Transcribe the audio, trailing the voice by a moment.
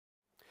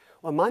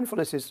Well,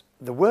 mindfulness is,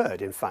 the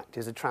word, in fact,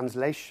 is a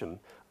translation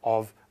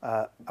of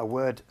a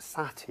word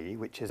sati,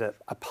 which is a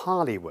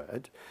Pali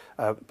word.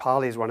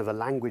 Pali is one of the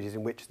languages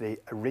in which the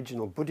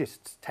original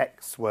Buddhist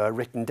texts were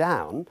written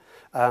down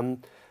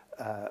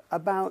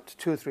about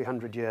 200 or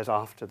 300 years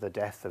after the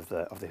death of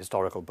the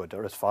historical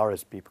Buddha, as far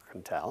as people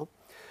can tell.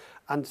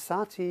 And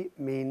sati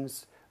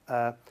means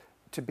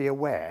to be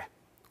aware,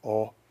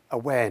 or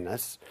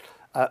awareness,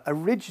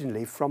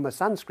 originally from a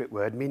Sanskrit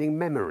word meaning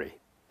memory.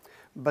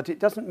 But it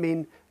doesn't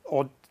mean,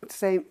 or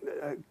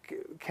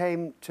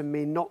came to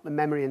mean not the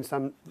memory in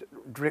some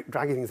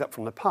dragging things up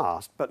from the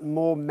past, but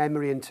more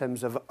memory in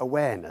terms of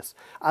awareness.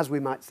 As we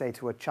might say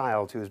to a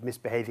child who is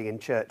misbehaving in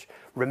church,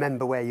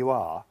 remember where you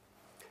are.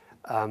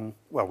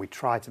 Well, we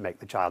try to make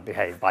the child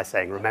behave by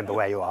saying, remember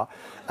where you are.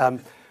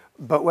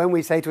 But when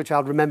we say to a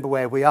child, remember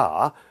where we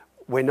are,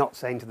 we're not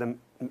saying to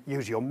them,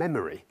 use your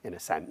memory, in a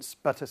sense,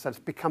 but a sense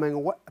of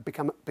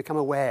become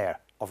aware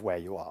of where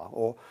you are,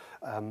 or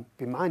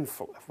be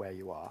mindful of where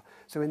you are.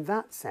 So in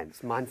that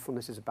sense,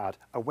 mindfulness is about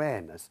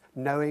awareness,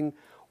 knowing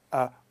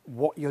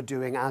what you're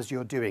doing as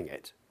you're doing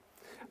it.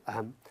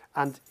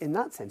 And in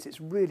that sense,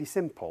 it's really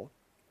simple,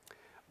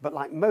 but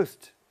like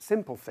most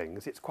simple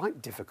things, it's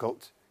quite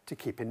difficult to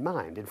keep in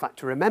mind. In fact,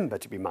 to remember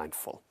to be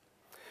mindful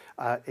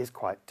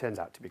turns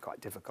out to be quite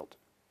difficult.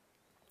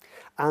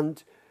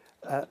 And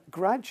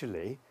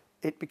gradually,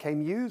 it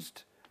became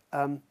used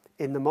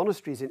in the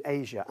monasteries in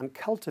Asia and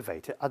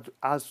cultivated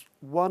as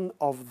one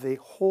of the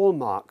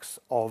hallmarks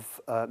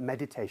of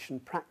meditation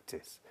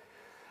practice.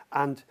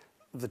 And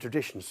the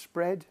tradition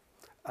spread,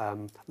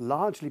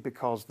 largely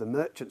because the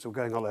merchants were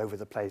going all over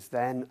the place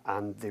then,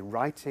 and the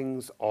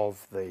writings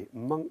of the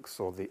monks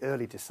or the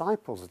early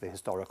disciples of the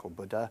historical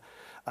Buddha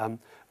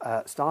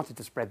started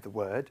to spread the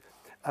word.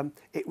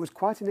 It was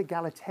quite an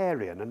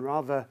egalitarian and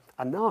rather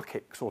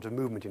anarchic sort of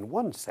movement in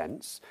one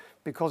sense,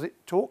 because it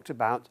talked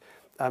about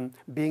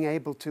being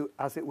able to,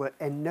 as it were,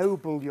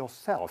 ennoble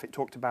yourself. It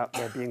talked about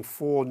there being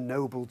 4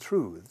 noble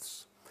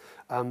truths.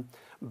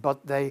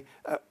 But they,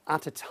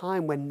 at a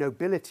time when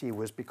nobility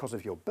was because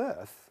of your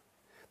birth,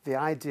 the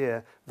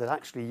idea that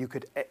actually you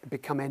could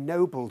become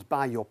ennobled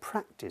by your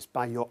practice,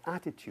 by your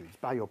attitudes,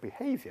 by your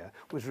behavior,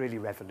 was really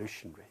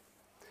revolutionary.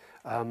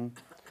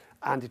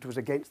 And it was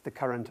against the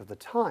current of the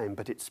time,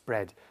 but it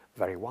spread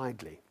very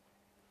widely.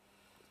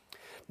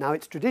 Now,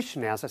 it's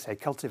traditionally, as I say,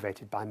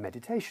 cultivated by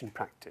meditation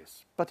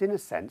practice. But in a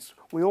sense,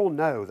 we all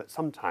know that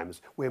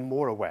sometimes we're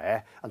more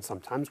aware and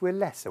sometimes we're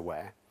less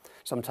aware.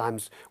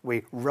 Sometimes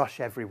we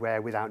rush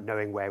everywhere without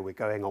knowing where we're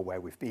going or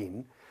where we've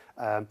been.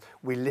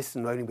 We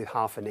listen only with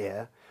half an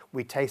ear.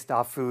 We taste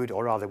our food,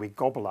 or rather we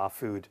gobble our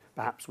food,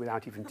 perhaps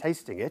without even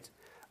tasting it,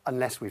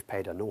 unless we've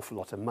paid an awful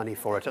lot of money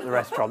for it at the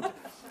restaurant.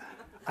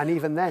 And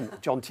even then,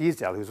 John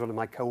Teasdale, who's one of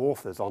my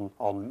co-authors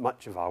on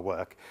much of our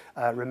work,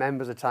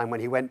 remembers a time when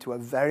he went to a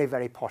very,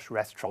 very posh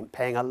restaurant,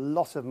 paying a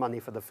lot of money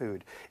for the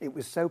food. It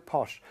was so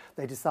posh,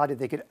 they decided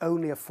they could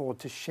only afford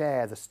to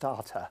share the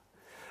starter,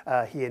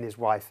 he and his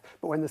wife.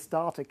 But when the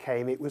starter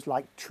came, it was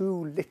like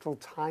 2 little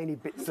tiny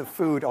bits of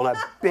food on a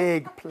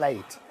big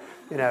plate.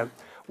 You know,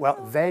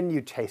 well, then you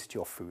taste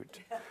your food.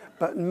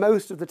 But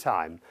most of the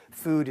time,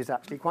 food is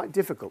actually quite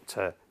difficult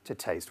to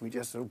taste. We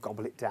just sort of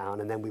gobble it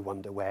down, and then we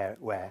wonder where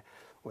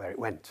it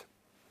went.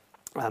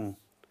 Do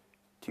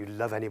you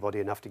love anybody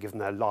enough to give them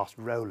their last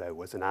Rolo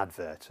was an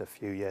advert a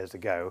few years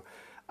ago.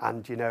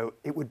 And, you know,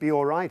 it would be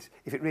all right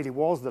if it really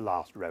was the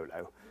last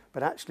Rolo.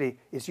 But actually,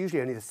 it's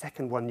usually only the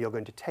second one you're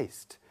going to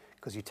taste,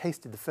 because you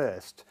tasted the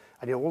first,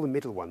 and you know, all the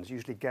middle ones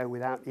usually go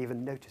without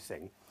even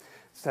noticing.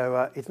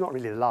 So it's not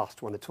really the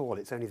last one at all.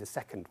 It's only the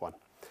second one.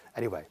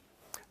 Anyway,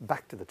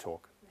 back to the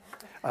talk.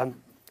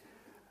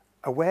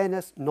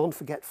 Awareness,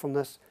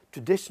 non-forgetfulness,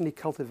 traditionally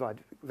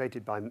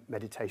cultivated by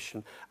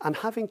meditation, and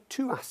having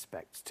 2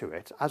 aspects to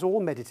it, as all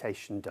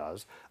meditation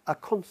does: a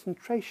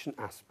concentration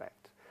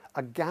aspect,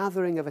 a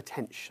gathering of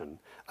attention,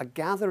 a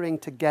gathering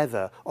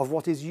together of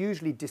what is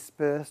usually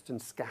dispersed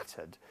and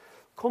scattered.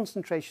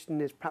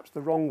 Concentration is perhaps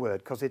the wrong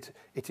word, because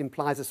it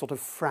implies a sort of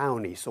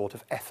frowny sort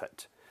of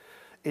effort.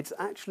 It's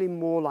actually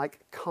more like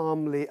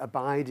calmly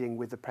abiding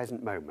with the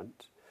present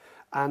moment,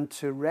 and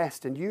to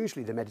rest, and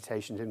usually the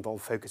meditations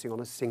involve focusing on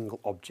a single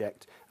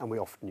object, and we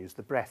often use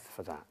the breath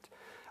for that.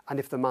 And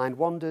if the mind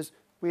wanders,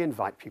 we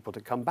invite people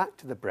to come back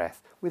to the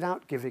breath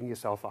without giving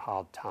yourself a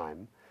hard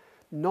time.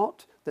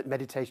 Not that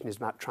meditation is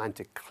about trying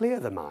to clear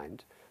the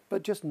mind,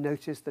 but just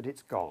notice that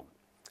it's gone.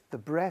 The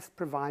breath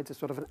provides a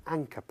sort of an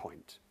anchor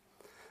point.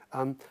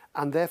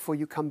 And therefore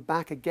you come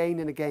back again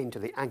and again to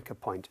the anchor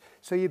point,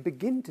 so you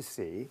begin to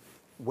see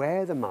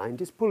where the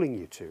mind is pulling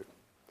you to.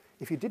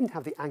 If you didn't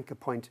have the anchor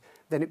point,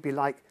 then it'd be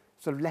like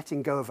sort of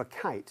letting go of a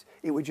kite.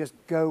 It would just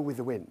go with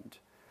the wind.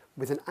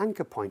 With an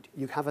anchor point,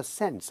 you have a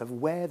sense of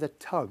where the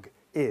tug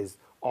is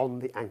on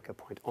the anchor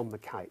point, on the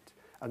kite.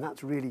 And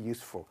that's really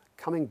useful,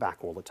 coming back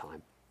all the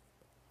time.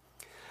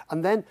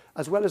 And then,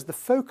 as well as the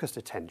focused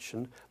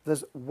attention,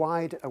 there's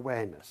wide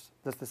awareness.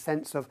 There's the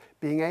sense of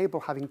being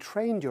able, having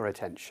trained your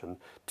attention,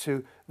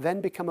 to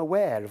then become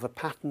aware of the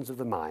patterns of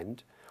the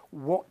mind,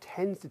 what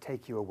tends to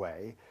take you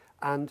away,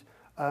 and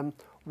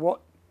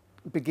what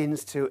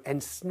begins to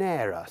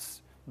ensnare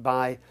us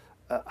by,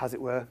 as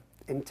it were,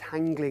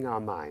 entangling our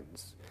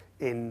minds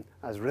in,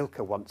 as Rilke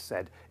once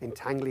said,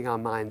 entangling our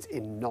minds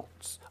in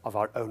knots of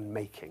our own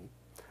making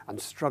and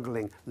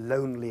struggling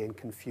lonely and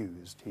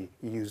confused. He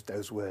used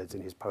those words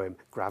in his poem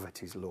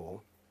Gravity's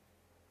Law.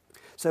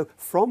 So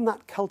from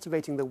that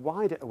cultivating the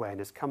wider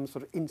awareness comes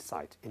sort of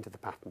insight into the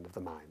pattern of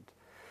the mind.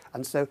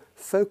 And so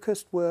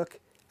focused work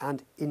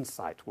and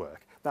insight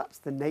work, that's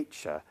the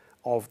nature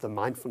of the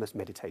mindfulness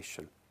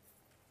meditation.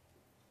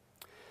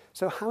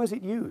 So how is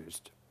it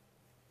used?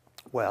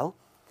 Well,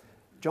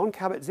 John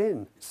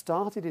Kabat-Zinn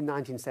started in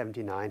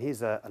 1979.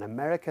 He's an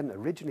American,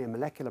 originally a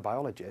molecular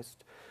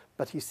biologist,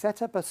 but he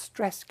set up a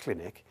stress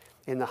clinic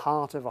in the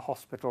heart of a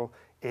hospital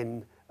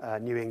in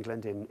New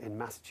England, in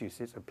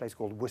Massachusetts, a place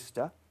called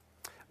Worcester,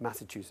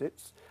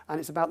 Massachusetts. And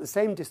it's about the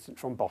same distance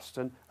from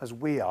Boston as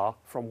we are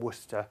from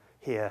Worcester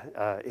here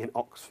in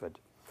Oxford.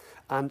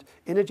 And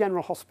in a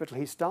general hospital,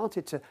 he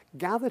started to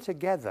gather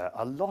together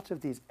a lot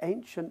of these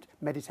ancient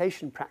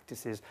meditation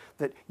practices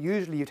that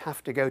usually you'd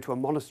have to go to a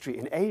monastery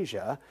in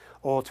Asia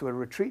or to a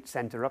retreat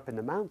center up in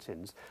the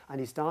mountains.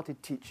 And he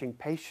started teaching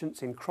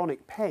patients in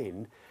chronic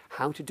pain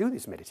how to do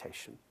this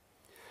meditation.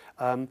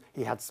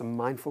 He had some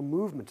mindful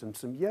movement and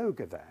some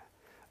yoga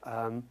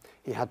there.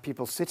 He had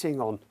people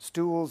sitting on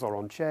stools or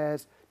on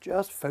chairs,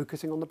 just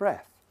focusing on the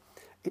breath.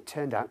 It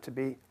turned out to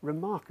be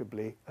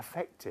remarkably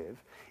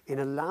effective in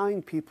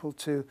allowing people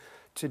to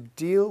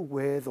deal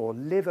with or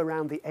live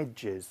around the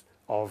edges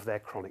of their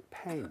chronic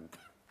pain.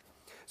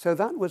 So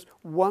that was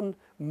one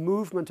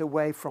movement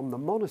away from the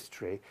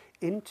monastery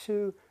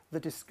into the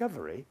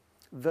discovery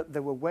that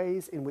there were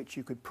ways in which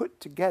you could put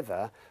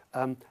together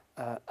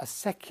a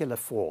secular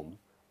form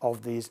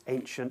of these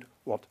ancient,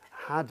 what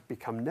had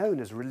become known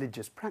as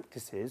religious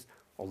practices,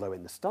 although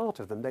in the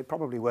start of them they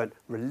probably weren't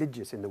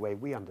religious in the way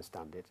we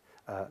understand it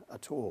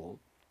at all.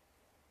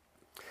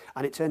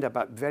 And it turned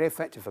out very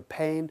effective for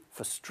pain,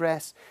 for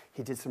stress.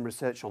 He did some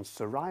research on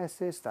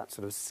psoriasis, that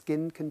sort of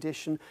skin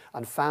condition,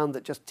 and found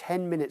that just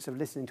 10 minutes of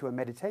listening to a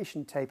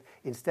meditation tape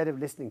instead of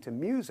listening to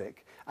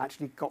music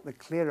actually got the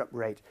clear-up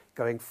rate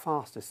going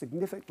faster,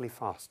 significantly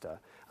faster.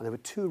 And there were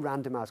 2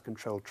 randomized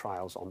controlled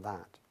trials on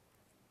that.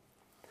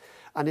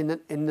 And in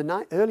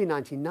the early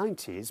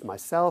 1990s,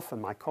 myself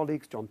and my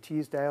colleagues, John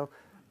Teasdale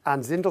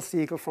and Zindel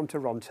Siegel from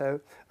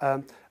Toronto,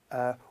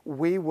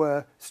 we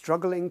were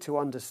struggling to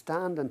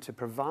understand and to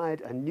provide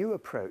a new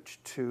approach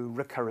to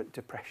recurrent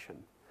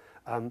depression.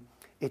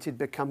 It had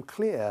become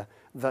clear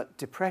that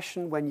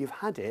depression, when you've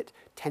had it,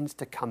 tends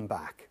to come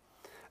back.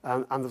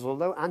 And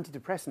although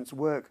antidepressants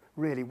work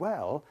really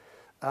well,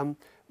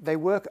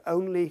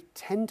 they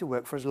tend to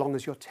work for as long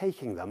as you're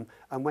taking them.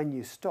 And when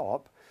you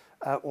stop,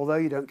 although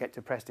you don't get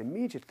depressed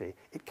immediately,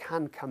 it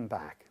can come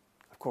back.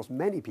 Of course,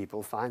 many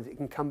people find it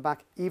can come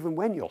back even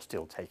when you're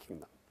still taking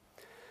them.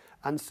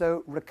 And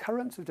so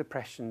recurrence of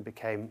depression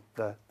became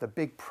the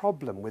big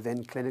problem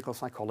within clinical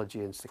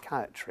psychology and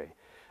psychiatry.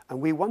 And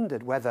we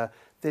wondered whether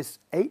this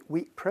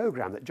 8-week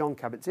program that John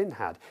Kabat-Zinn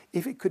had,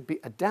 if it could be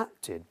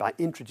adapted by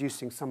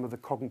introducing some of the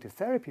cognitive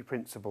therapy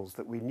principles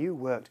that we knew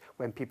worked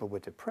when people were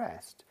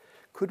depressed,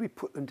 could we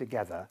put them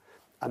together?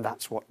 And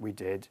that's what we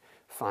did,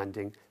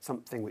 finding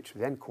something which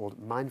we then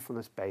called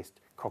mindfulness-based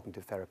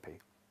cognitive therapy.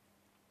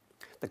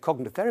 The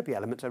cognitive therapy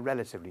elements are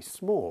relatively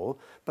small,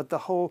 but the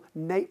whole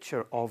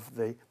nature of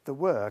the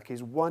work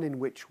is one in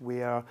which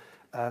we are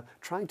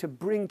trying to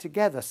bring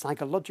together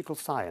psychological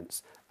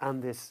science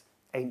and this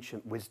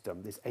ancient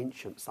wisdom, this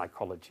ancient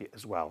psychology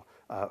as well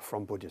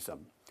from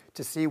Buddhism,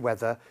 to see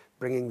whether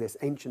bringing this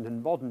ancient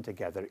and modern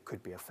together, it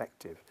could be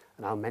effective.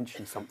 And I'll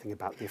mention something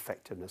about the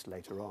effectiveness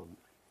later on.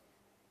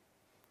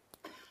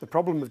 The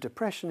problem with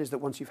depression is that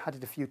once you've had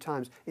it a few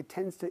times, it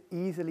tends to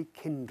easily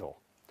kindle.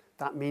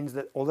 That means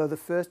that although the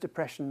first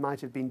depression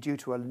might have been due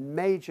to a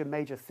major,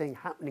 major thing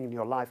happening in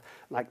your life,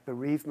 like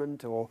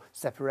bereavement or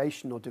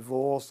separation or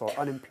divorce or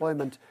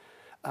unemployment,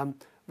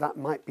 that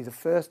might be the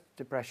first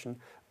depression.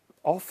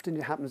 Often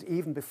it happens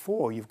even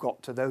before you've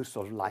got to those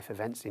sort of life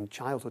events in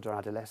childhood or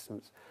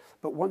adolescence.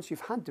 But once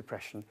you've had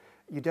depression,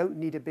 you don't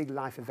need a big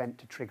life event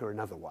to trigger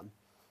another one.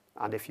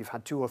 And if you've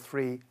had 2 or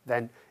 3,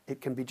 then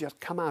it can be just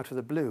come out of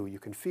the blue. You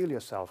can feel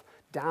yourself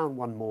down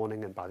one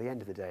morning, and by the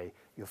end of the day,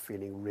 you're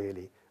feeling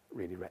really,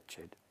 really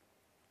wretched.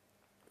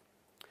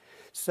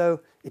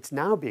 So it's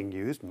now being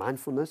used,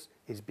 mindfulness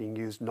is being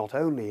used not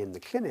only in the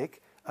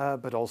clinic,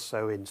 but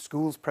also in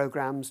schools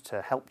programs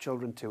to help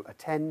children to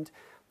attend.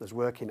 There's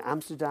work in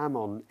Amsterdam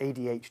on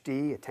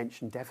ADHD,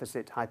 attention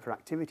deficit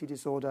hyperactivity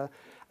disorder,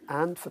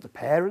 and for the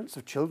parents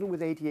of children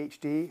with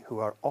ADHD who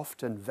are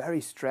often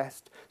very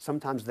stressed.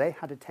 Sometimes they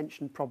had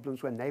attention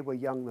problems when they were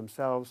young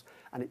themselves,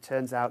 and it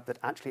turns out that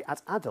actually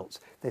as adults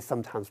they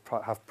sometimes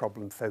have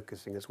problem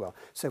focusing as well.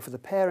 So for the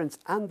parents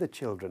and the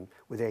children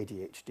with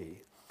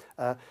ADHD.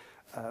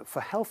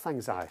 For health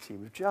anxiety,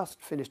 we've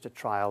just finished a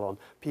trial on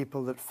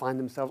people that find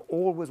themselves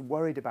always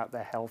worried about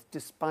their health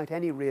despite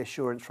any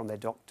reassurance from their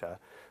doctor,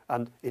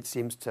 and it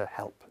seems to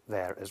help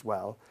there as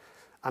well.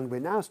 And we're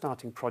now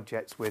starting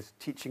projects with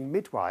teaching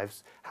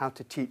midwives how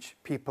to teach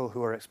people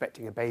who are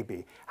expecting a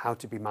baby how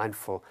to be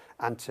mindful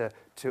and to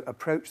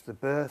approach the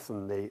birth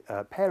and the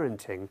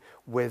parenting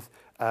with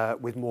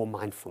more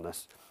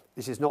mindfulness.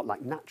 This is not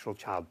like natural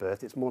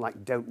childbirth, it's more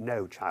like don't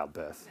know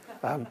childbirth.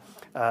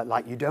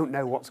 Like you don't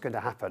know what's going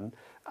to happen,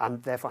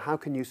 and therefore how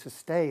can you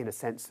sustain a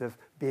sense of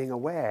being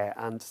aware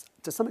and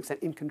to some extent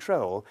in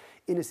control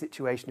in a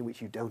situation in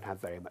which you don't have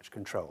very much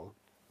control.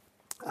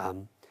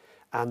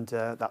 And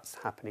that's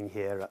happening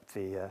here at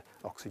the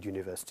Oxford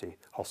University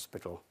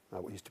Hospital,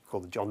 what used to be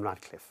called the John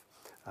Radcliffe.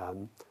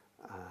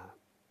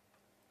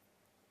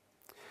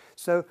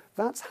 So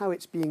that's how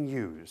it's being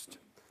used.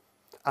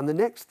 And the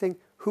next thing,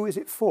 who is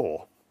it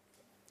for?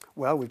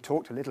 Well, we've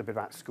talked a little bit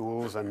about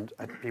schools and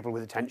people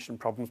with attention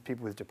problems,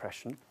 people with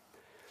depression.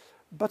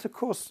 But of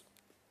course,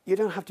 you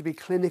don't have to be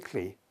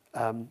clinically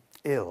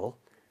ill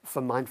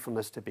for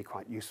mindfulness to be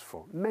quite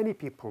useful. Many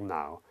people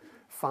now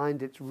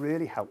find it's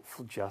really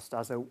helpful just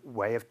as a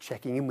way of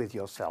checking in with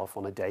yourself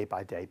on a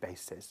day-by-day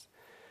basis.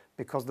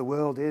 Because the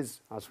world is,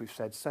 as we've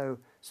said, so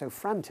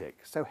frantic,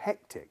 so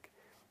hectic,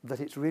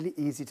 that it's really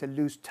easy to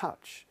lose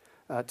touch,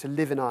 to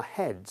live in our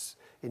heads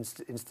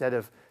instead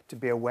of to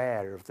be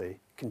aware of the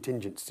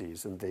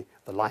contingencies and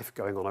the life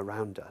going on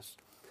around us.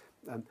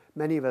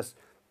 Many of us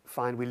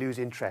find we lose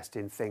interest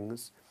in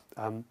things,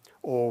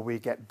 or we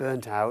get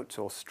burnt out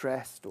or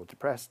stressed or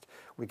depressed,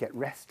 we get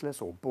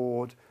restless or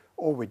bored,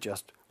 or we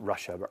just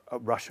rush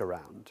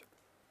around.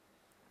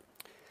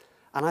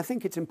 And I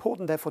think it's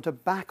important, therefore, to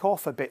back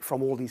off a bit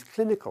from all these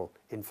clinical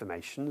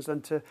informations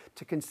and to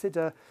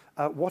consider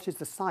what is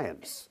the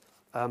science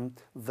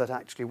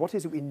what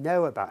is it we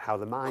know about how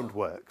the mind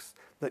works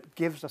that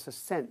gives us a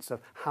sense of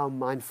how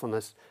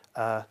mindfulness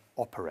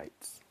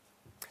operates.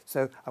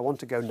 So I want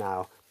to go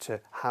now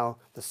to how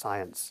the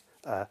science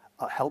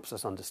helps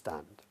us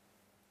understand.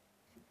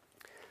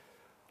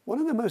 One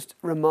of the most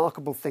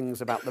remarkable things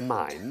about the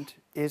mind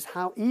is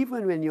how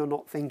even when you're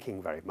not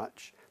thinking very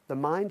much, the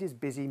mind is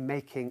busy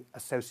making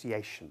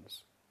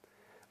associations,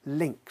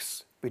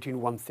 links between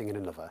one thing and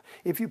another.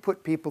 If you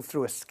put people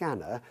through a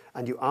scanner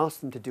and you ask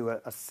them to do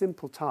a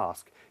simple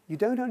task, you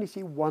don't only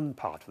see one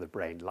part of the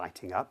brain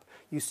lighting up,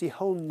 you see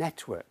whole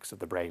networks of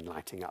the brain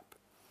lighting up.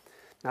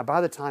 Now,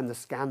 by the time the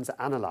scans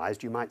are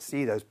analysed, you might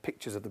see those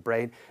pictures of the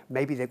brain.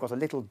 Maybe they've got a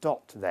little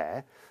dot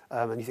there,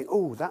 and you think,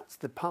 oh, that's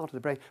the part of the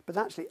brain. But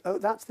actually, oh,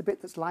 that's the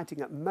bit that's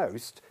lighting up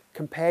most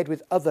compared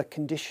with other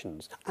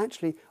conditions.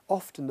 Actually,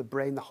 often the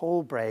brain, the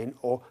whole brain,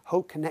 or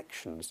whole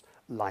connections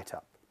light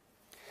up.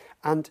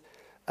 And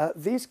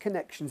these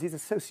connections, these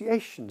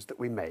associations that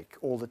we make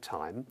all the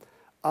time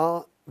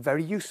are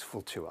very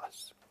useful to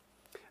us.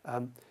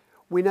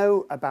 We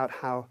know about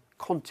how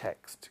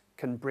context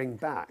can bring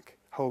back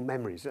whole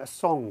memories. A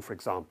song, for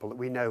example, that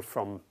we know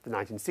from the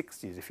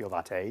 1960s, if you're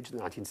that age, the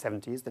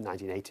 1970s, the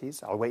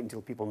 1980s, I'll wait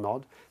until people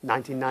nod,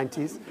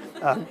 1990s.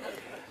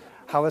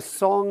 How a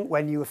song,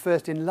 when you were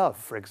first in love,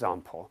 for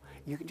example,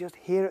 you can just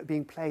hear it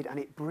being played and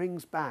it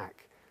brings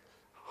back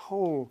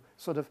whole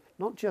sort of,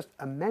 not just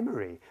a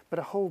memory, but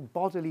a whole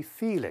bodily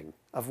feeling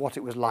of what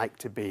it was like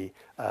to be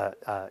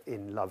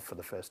in love for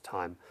the first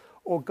time.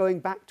 Or going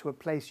back to a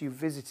place you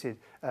visited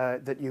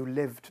that you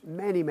lived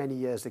many, many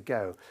years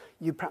ago.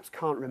 You perhaps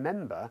can't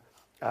remember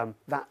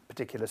that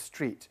particular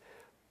street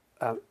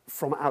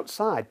from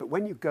outside, but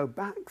when you go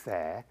back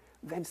there,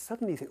 then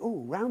suddenly you think,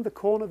 oh, round the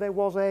corner there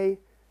was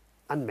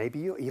and maybe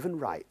you're even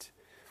right,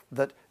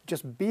 that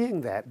just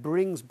being there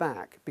brings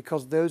back,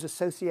 because those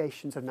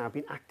associations have now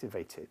been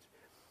activated.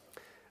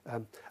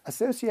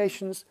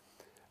 Associations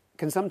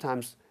can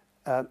sometimes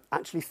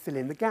actually fill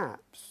in the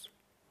gaps.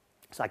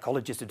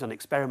 Psychologists have done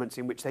experiments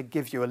in which they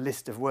give you a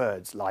list of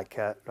words like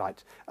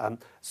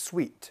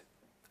sweet,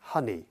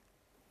 honey,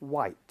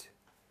 white,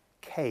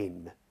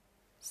 cane,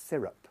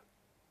 syrup.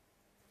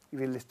 You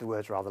can list the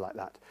words rather like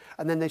that.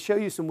 And then they show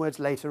you some words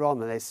later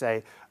on and they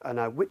say,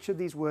 which of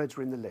these words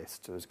were in the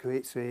list? So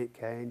there's sweet,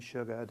 cane,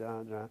 sugar,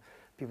 da, da.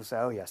 People say,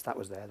 oh yes, that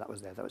was there, that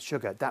was there, that was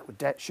sugar.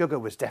 Sugar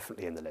was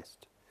definitely in the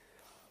list.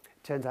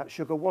 It turns out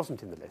sugar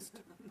wasn't in the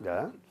list.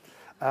 Yeah?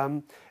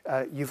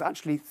 You've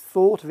actually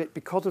thought of it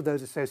because of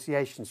those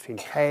associations between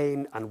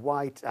cane and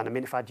white, and I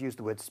mean, if I'd used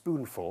the word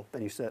spoonful,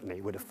 then you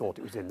certainly would have thought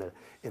it was in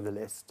the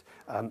list,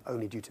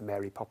 only due to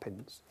Mary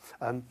Poppins.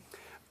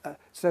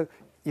 So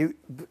the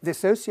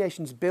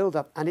associations build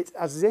up, and it's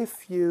as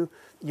if you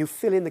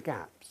fill in the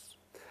gaps.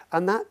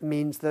 And that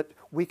means that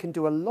we can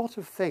do a lot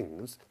of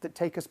things that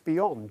take us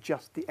beyond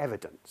just the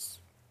evidence.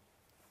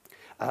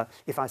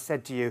 If I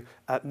said to you,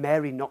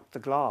 Mary knocked the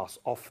glass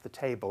off the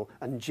table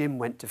and Jim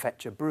went to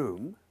fetch a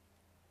broom,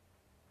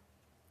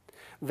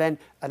 then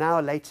an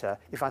hour later,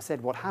 if I said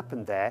what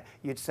happened there,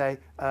 you'd say,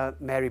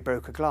 Mary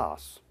broke a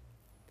glass.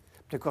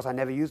 But of course, I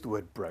never used the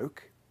word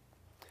broke,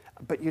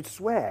 but you'd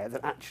swear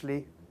that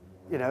actually,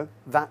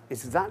 that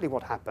is exactly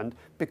what happened,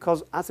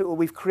 because as it were,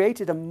 we've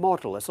created a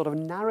model, a sort of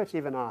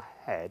narrative in our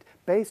head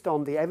based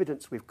on the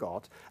evidence we've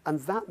got,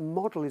 and that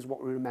model is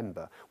what we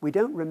remember. We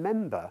don't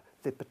remember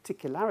the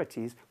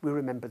particularities, we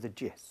remember the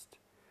gist.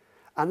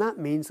 And that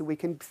means that we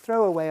can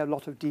throw away a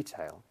lot of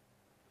detail.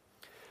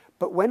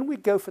 But when we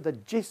go for the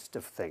gist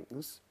of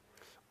things,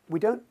 we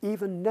don't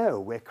even know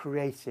we're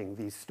creating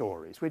these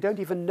stories. We don't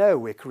even know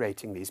we're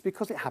creating these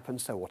because it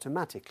happens so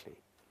automatically.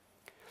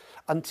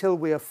 Until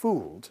we are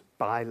fooled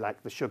by,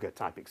 like, the sugar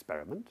type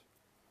experiment,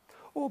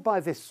 or by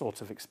this sort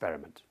of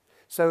experiment.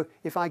 So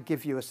if I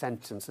give you a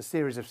sentence, a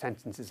series of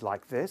sentences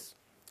like this,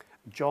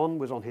 John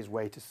was on his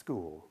way to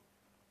school.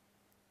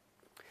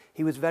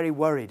 He was very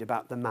worried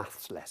about the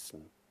maths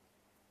lesson.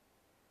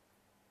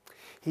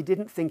 He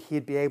didn't think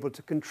he'd be able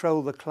to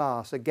control the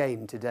class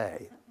again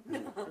today.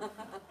 It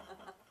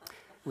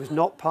was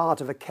not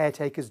part of a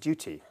caretaker's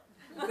duty.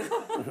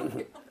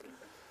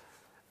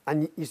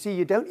 And you see,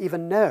 you don't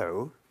even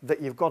know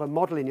that you've got a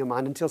model in your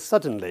mind until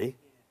suddenly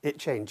it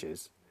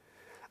changes.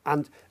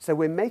 And so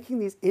we're making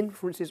these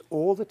inferences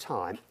all the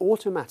time,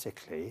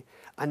 automatically,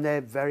 and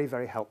they're very,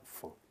 very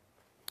helpful.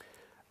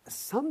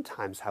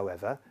 Sometimes,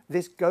 however,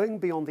 this going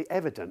beyond the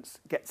evidence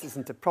gets us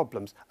into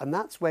problems, and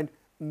that's when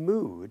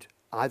mood,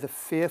 either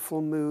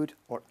fearful mood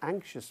or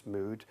anxious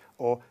mood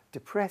or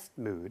depressed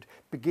mood,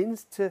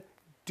 begins to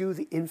do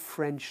the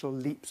inferential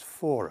leaps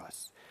for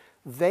us.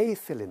 They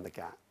fill in the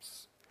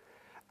gaps.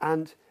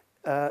 And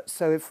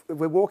so if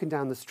we're walking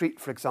down the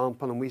street, for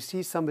example, and we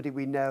see somebody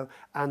we know,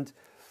 and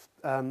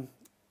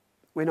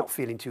we're not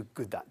feeling too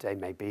good that day,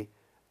 maybe,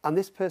 and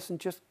this person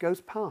just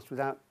goes past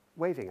without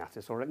waving at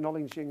us or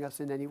acknowledging us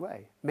in any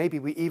way. Maybe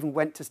we even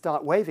went to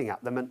start waving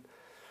at them and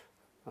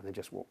they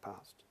just walked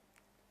past.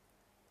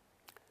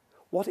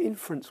 What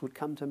inference would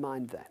come to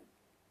mind then?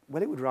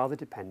 Well, it would rather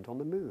depend on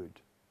the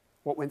mood.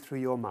 What went through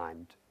your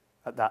mind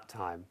at that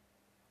time?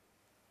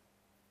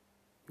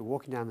 You're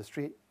walking down the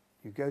street,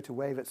 you go to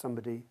wave at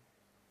somebody,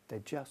 they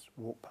just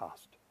walk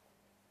past.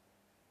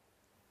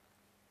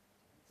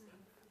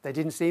 They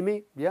didn't see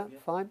me? Yeah,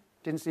 fine.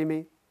 Didn't see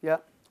me? Yeah.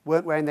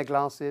 Weren't wearing their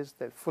glasses.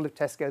 They're full of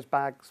Tesco's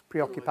bags,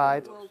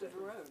 preoccupied.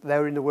 They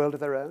were in the world of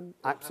their own.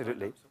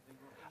 Absolutely.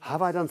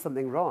 Have I done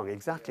something wrong?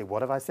 Exactly.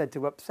 What have I said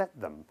to upset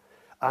them?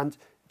 And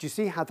do you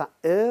see how that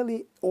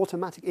early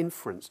automatic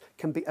inference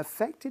can be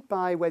affected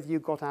by whether you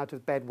got out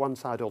of bed one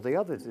side or the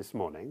other this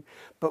morning?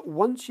 But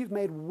once you've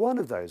made one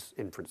of those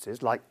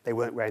inferences, like they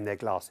weren't wearing their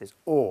glasses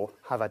or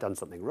have I done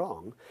something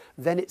wrong,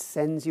 then it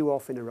sends you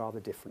off in a rather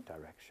different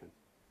direction.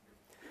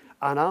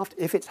 And after,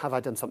 if it's have I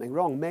done something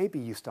wrong, maybe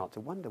you start to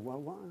wonder, well,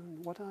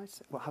 what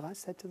have I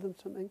said to them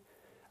something?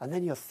 And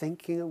then you're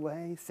thinking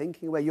away.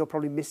 You're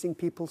probably missing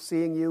people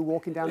seeing you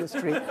walking down the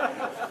street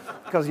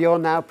because you're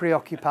now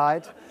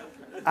preoccupied.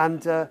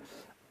 And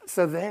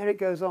so there it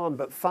goes on.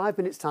 But 5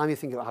 minutes' time, you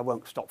think, oh, I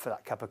won't stop for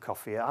that cup of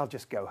coffee. I'll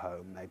just go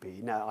home,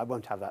 maybe. No, I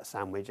won't have that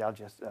sandwich. I'll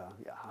just,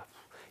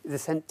 the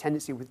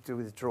tendency to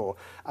withdraw.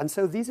 And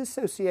so these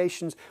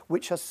associations,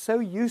 which are so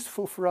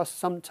useful for us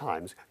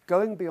sometimes,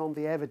 going beyond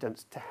the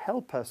evidence to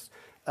help us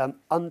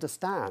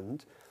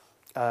understand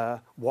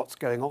what's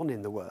going on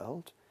in the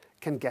world,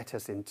 can get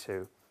us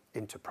into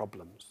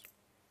problems,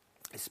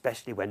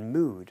 especially when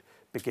mood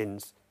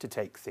begins to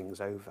take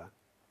things over.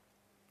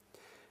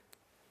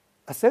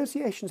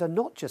 Associations are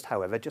not just,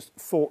 however, just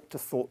thought to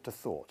thought to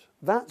thought.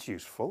 That's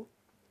useful.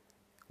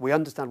 We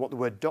understand what the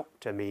word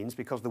doctor means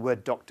because the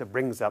word doctor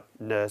brings up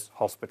nurse,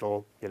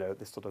 hospital,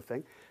 this sort of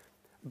thing.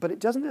 But it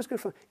doesn't just go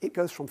from, it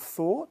goes from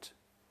thought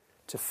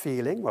to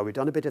feeling. Well, we've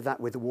done a bit of that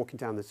with the walking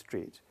down the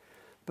street.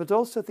 But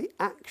also the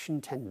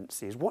action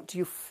tendencies. What do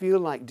you feel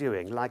like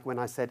doing? Like when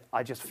I said,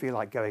 I just feel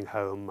like going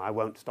home, I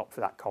won't stop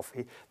for that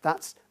coffee.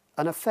 That's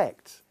an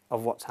effect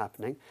of what's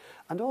happening.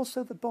 And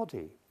also the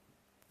body,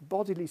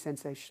 bodily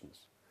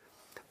sensations.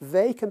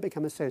 They can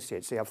become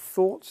associated. So you have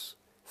thoughts,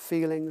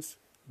 feelings,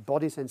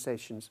 body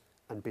sensations,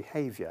 and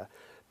behaviour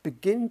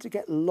begin to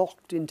get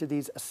locked into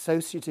these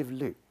associative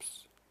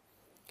loops.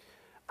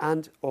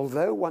 And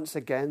although, once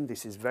again,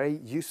 this is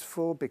very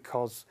useful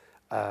because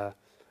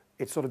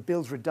it sort of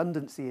builds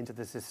redundancy into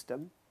the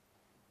system,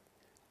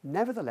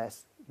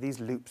 nevertheless, these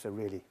loops are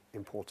really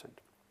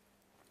important.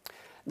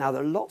 Now,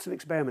 there are lots of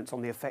experiments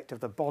on the effect of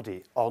the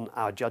body on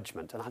our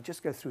judgment, and I'll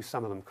just go through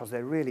some of them because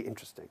they're really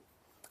interesting.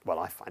 Well,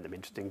 I find them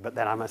interesting, but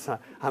then I'm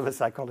a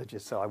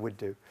psychologist, so I would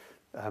do.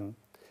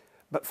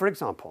 But for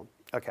example,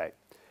 okay,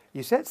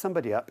 you set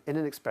somebody up in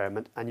an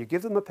experiment and you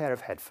give them a pair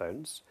of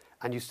headphones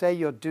and you say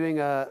you're doing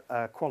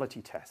a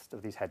quality test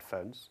of these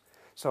headphones.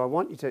 So I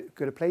want you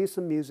to play you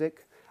some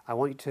music. I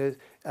want you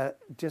to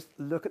just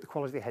look at the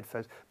quality of the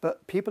headphones.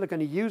 But people are going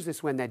to use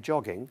this when they're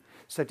jogging.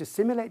 So to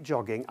simulate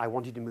jogging, I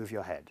want you to move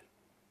your head.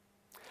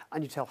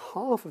 And you tell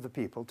half of the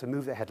people to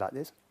move their head like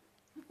this.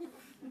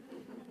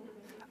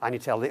 And you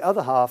tell the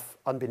other half,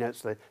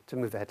 unbeknownst to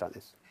move their head like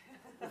this.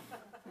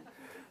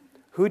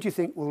 Who do you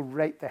think will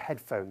rate the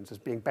headphones as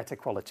being better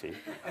quality?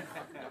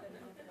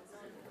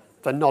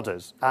 The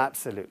nodders,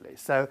 absolutely.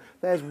 So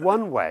there's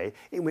one way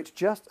in which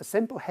just a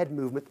simple head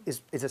movement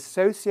is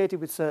associated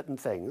with certain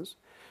things.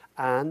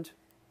 And,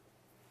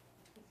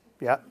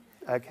 yeah,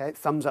 okay,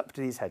 thumbs up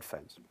to these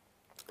headphones.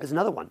 There's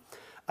another one.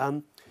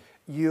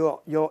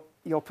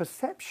 Your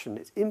perception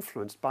is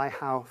influenced by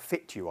how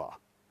fit you are.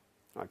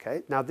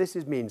 Okay, now this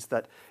means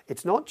that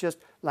it's not just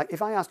like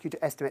if I ask you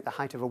to estimate the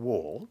height of a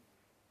wall,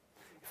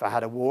 if I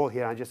had a wall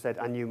here, I just said,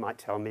 and you might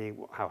tell me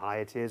how high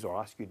it is or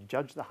ask you to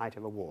judge the height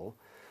of a wall,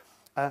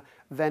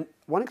 then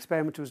one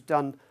experiment was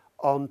done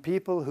on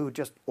people who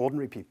just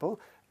ordinary people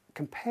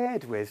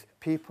compared with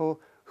people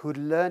who'd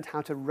learned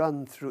how to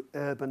run through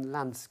urban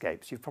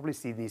landscapes. You've probably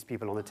seen these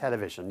people on the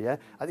television, yeah?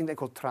 I think they're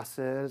called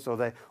traceurs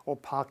or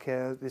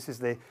parkour. This is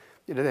the,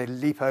 you know, they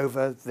leap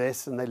over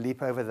this and they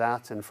leap over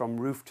that and from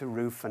roof to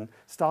roof, and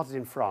started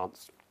in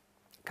France.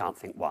 Can't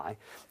think why.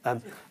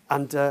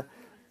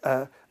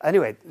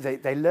 Anyway,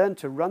 they learn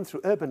to run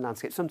through urban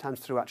landscapes, sometimes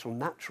through actual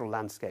natural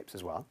landscapes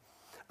as well.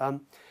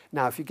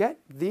 Now, if you get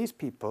these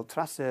people,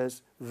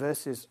 traceurs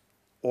versus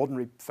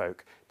ordinary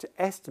folk, to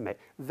estimate,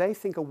 they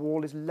think a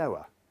wall is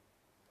lower.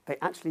 They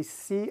actually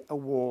see a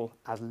wall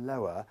as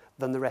lower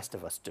than the rest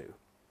of us do.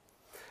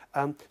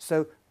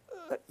 So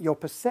your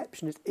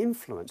perception is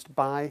influenced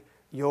by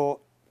your,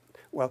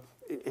 well,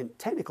 in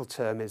technical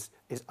term is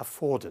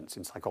affordance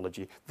in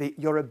psychology.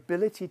 Your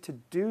ability to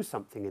do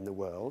something in the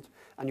world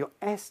and your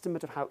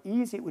estimate of how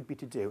easy it would be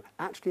to do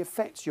actually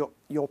affects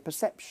your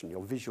perception,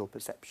 your visual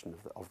perception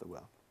of the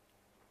world.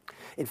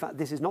 In fact,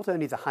 this is not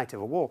only the height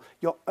of a wall,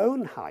 your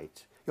own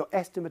height, your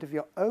estimate of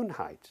your own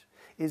height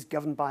is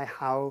governed by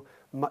how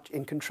much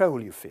in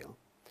control you feel.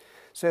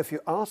 So if you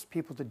ask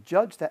people to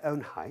judge their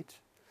own height,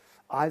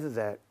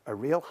 either a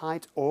real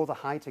height or the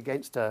height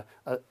against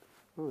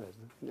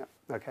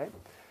okay.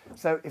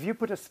 So if you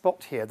put a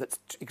spot here that's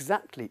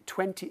exactly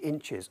 20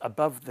 inches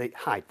above the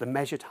height, the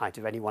measured height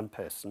of any one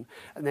person,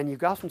 and then you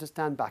ask them to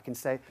stand back and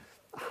say,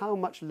 how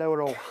much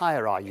lower or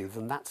higher are you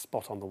than that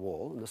spot on the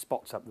wall, and the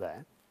spot's up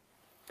there,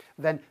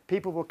 then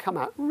people will come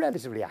out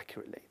relatively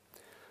accurately.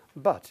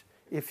 But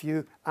if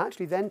you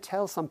actually then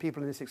tell some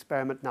people in this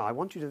experiment, now I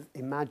want you to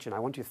imagine, I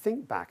want you to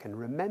think back and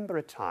remember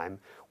a time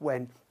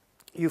when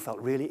you felt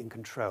really in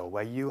control,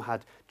 where you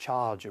had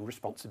charge and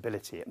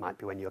responsibility. It might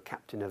be when you were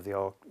captain of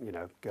your,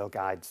 Girl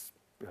Guides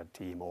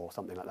team or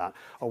something like that,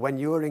 or when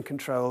you were in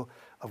control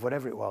of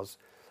whatever it was.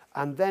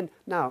 And then,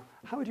 now,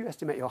 how would you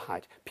estimate your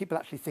height? People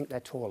actually think they're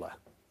taller.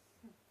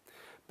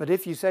 But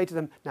if you say to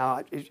them,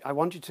 now, I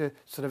want you to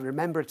sort of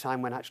remember a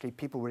time when actually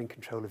people were in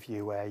control of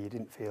you, where you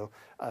didn't feel,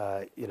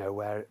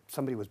 where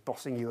somebody was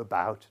bossing you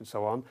about and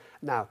so on.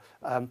 Now,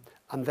 and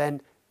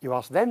then you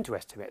ask them to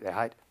estimate their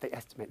height, they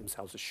estimate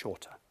themselves as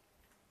shorter.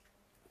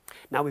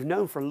 Now, we've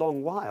known for a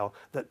long while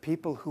that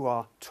people who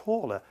are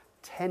taller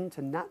tend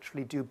to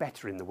naturally do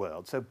better in the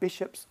world. So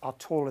bishops are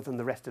taller than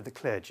the rest of the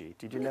clergy.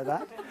 Did you know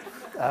that?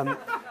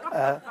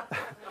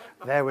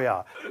 There we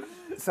are.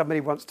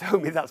 Somebody once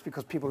told me that's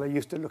because people are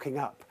used to looking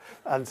up.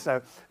 And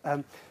so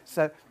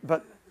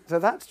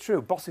that's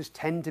true. Bosses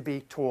tend to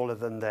be taller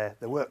than the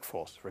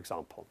workforce, for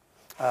example.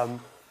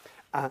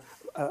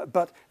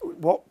 But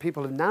what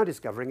people are now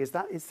discovering is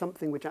that is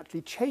something which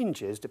actually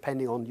changes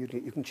depending on,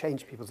 you can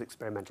change people's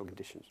experimental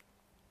conditions.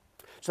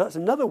 So that's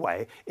another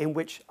way in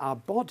which our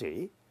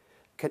body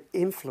can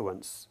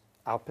influence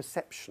our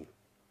perception,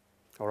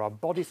 or our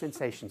body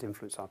sensations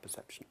influence our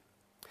perception.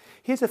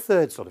 Here's a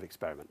third sort of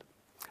experiment.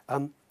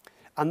 And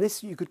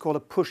this you could call a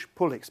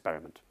push-pull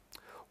experiment.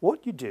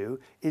 What you do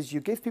is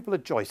you give people a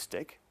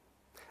joystick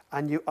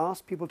and you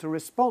ask people to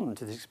respond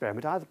to this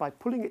experiment either by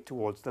pulling it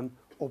towards them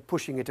or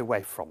pushing it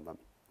away from them.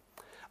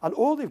 And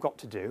all they've got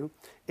to do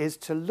is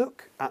to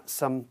look at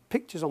some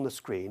pictures on the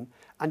screen,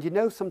 and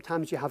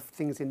sometimes you have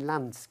things in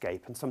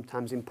landscape and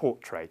sometimes in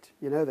portrait.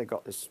 They've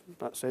got this,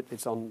 that's it,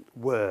 it's on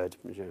Word.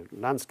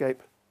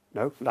 Landscape,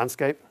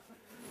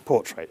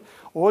 portrait.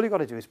 All you've got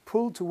to do is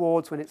pull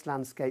towards when it's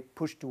landscape,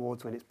 push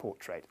towards when it's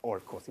portrait, or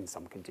of course in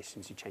some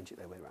conditions you change it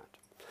the other way around.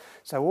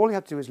 So all you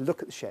have to do is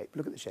look at the shape,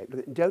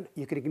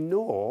 you can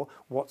ignore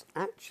what's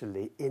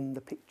actually in the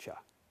picture.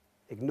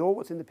 Ignore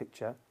what's in the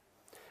picture.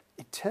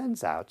 It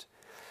turns out,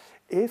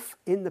 if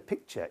in the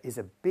picture is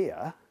a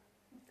beer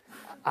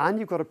and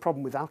you've got a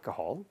problem with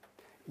alcohol,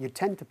 you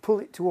tend to pull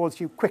it towards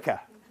you quicker.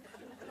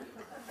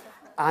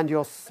 And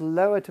you're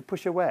slower to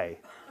push away.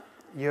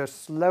 You're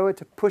slower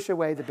to push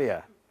away the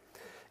beer.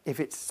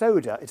 If it's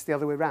soda, it's the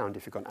other way around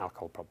if you've got an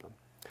alcohol problem.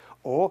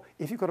 Or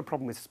if you've got a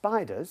problem with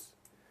spiders,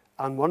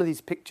 and one of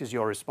these pictures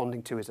you're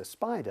responding to is a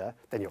spider,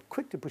 then you're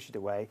quick to push it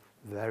away,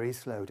 very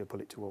slow to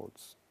pull it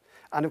towards.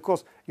 And of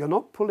course, you're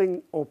not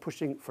pulling or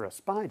pushing for a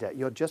spider,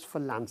 you're just for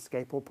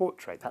landscape or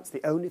portrait. That's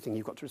the only thing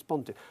you've got to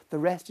respond to. The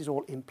rest is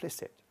all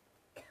implicit.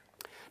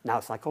 Now,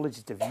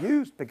 psychologists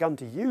have begun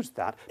to use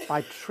that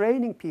by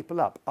training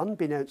people up,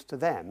 unbeknownst to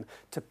them,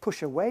 to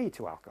push away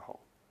to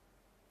alcohol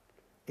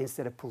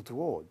instead of pull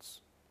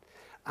towards.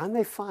 And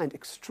they find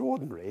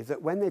extraordinary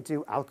that when they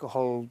do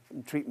alcohol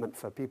treatment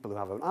for people who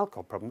have an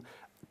alcohol problem,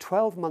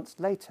 12 months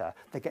later,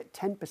 they get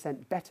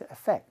 10% better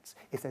effects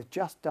if they've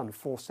just done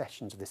 4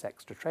 sessions of this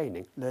extra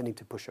training, learning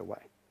to push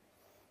away.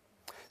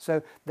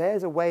 So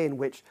there's a way in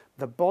which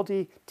the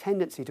body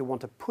tendency to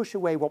want to push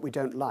away what we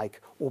don't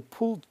like or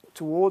pull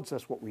towards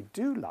us what we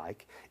do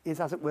like is,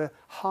 as it were,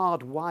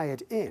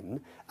 hardwired in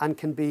and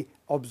can be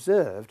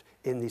observed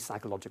in these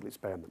psychological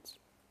experiments.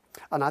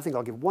 And I think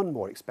I'll give one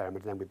more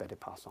experiment and then we better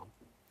pass on.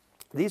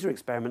 These are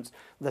experiments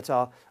that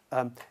are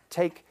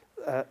take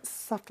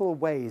subtle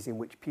ways in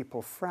which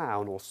people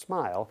frown or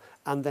smile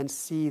and then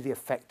see the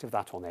effect of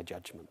that on their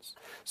judgments.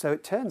 So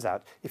it turns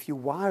out if you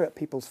wire up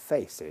people's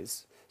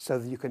faces so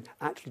that you can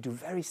actually do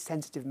very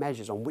sensitive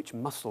measures on which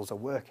muscles are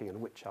working and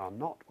which are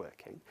not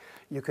working,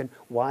 you can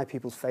wire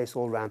people's face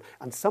all around,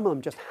 and some of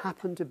them just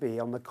happen to be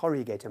on the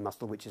corrugator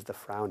muscle, which is the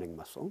frowning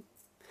muscle.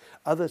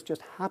 Others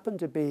just happen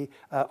to be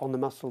on the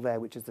muscle there,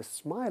 which is the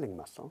smiling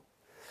muscle.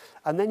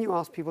 And then you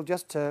ask people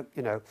just to,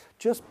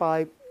 just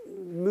by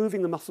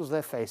moving the muscles of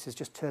their faces,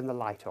 just turn the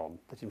light on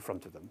that's in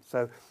front of them.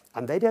 So,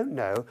 and they don't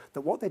know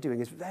that what they're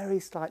doing is very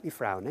slightly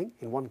frowning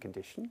in one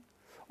condition,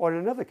 or in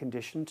another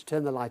condition, to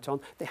turn the light on,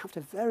 they have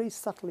to very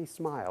subtly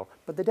smile,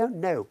 but they don't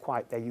know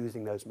quite they're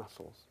using those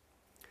muscles.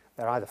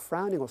 They're either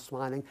frowning or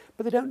smiling,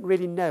 but they don't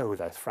really know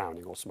they're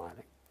frowning or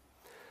smiling.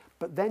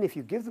 But then if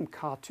you give them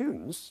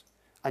cartoons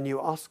and you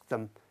ask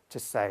them to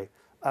say,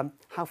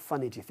 how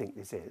funny do you think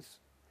this is?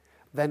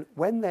 Then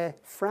when they're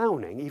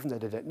frowning, even though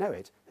they don't know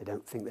it, they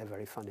don't think they're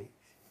very funny.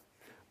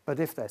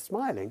 But if they're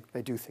smiling,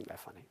 they do think they're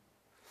funny.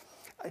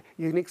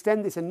 You can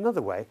extend this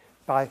another way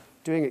by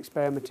doing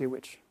experiments in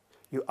which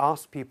you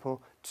ask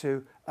people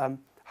to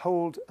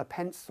hold a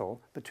pencil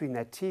between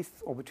their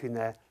teeth or between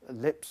their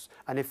lips,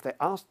 and if they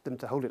ask them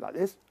to hold it like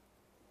this,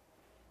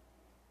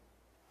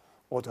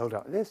 or to hold it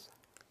like this,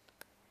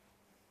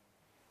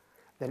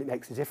 then it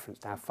makes a difference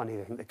to how funny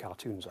they think the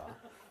cartoons are,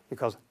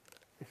 because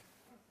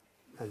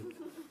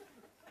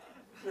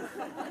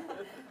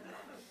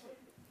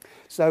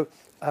so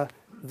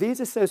these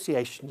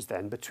associations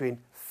then between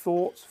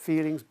thoughts,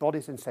 feelings,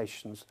 body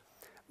sensations,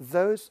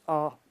 those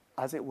are,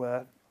 as it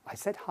were, I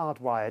said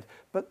hardwired,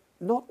 but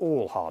not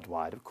all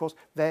hardwired. Of course,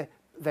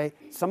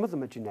 some of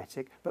them are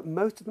genetic, but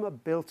most of them are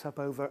built up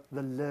over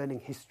the learning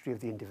history of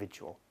the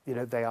individual.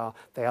 They are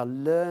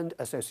learned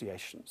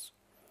associations.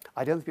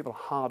 I don't think people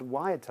are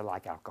hardwired to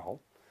like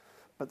alcohol,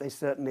 but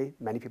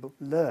many people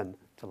learn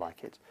to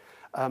like it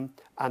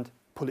and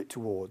pull it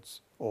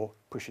towards or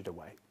push it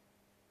away.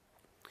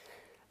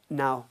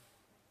 Now,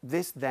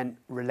 this then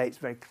relates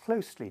very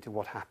closely to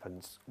what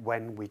happens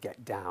when we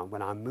get down,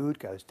 when our mood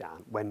goes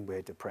down, when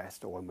we're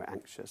depressed or when we're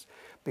anxious,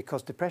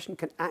 because depression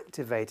can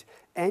activate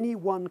any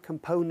one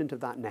component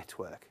of that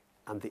network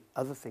and the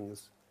other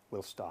things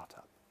will start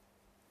up.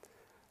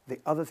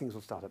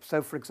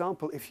 So, for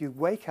example, if you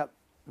wake up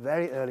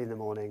very early in the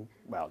morning,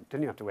 well,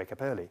 don't you have to wake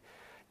up early?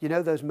 You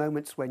know those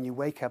moments when you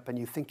wake up and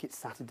you think it's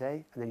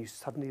Saturday and then you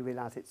suddenly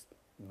realise it's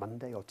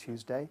Monday or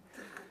Tuesday?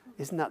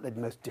 Isn't that the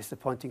most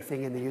disappointing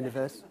thing in the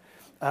universe?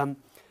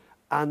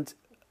 And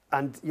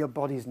your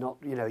body's not,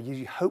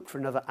 you hope for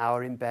another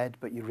hour in bed,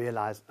 but you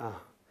realise,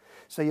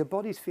 So your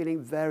body's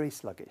feeling very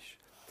sluggish.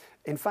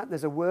 In fact,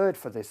 there's a word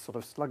for this sort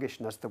of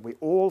sluggishness that we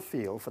all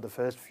feel for the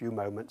first few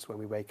moments when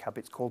we wake up.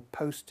 It's called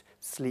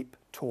post-sleep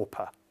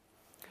torpor.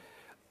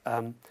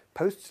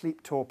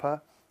 Post-sleep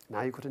torpor,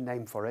 now you've got a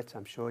name for it,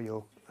 I'm sure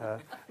you'll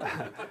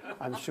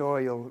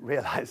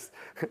realise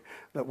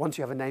that once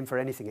you have a name for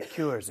anything, it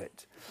cures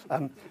it.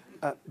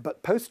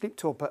 But post-sleep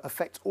torpor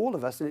affects all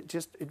of us, and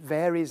it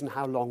varies in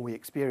how long we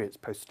experience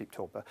post-sleep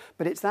torpor.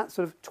 But it's that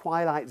sort of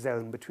twilight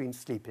zone between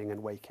sleeping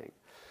and waking.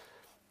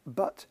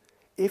 But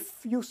if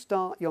you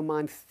start your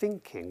mind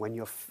thinking when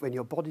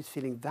your body's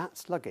feeling that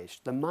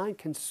sluggish, the mind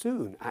can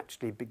soon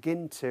actually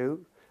begin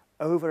to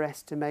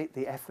overestimate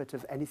the effort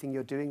of anything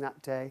you're doing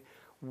that day,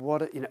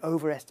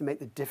 overestimate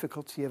the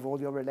difficulty of all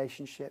your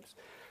relationships,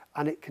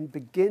 and it can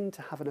begin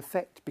to have an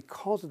effect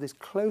because of this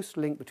close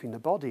link between the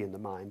body and the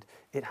mind.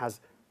 It has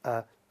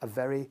a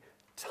very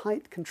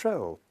tight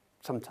control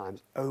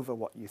sometimes over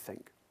what you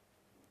think.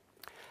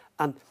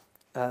 And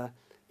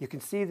you can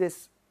see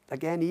this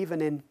again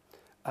even in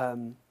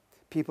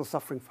people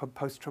suffering from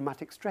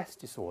post-traumatic stress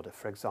disorder,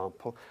 for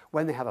example.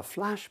 When they have a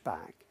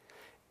flashback,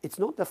 it's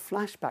not the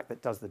flashback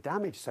that does the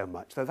damage so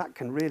much, though that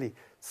can really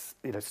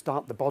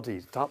start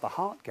the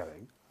heart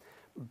going,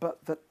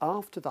 but that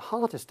after the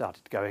heart has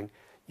started going,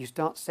 you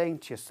start saying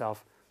to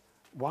yourself,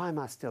 why am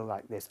I still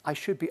like this? I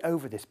should be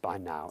over this by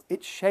now.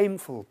 It's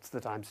shameful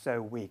that I'm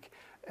so weak.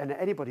 And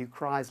anybody who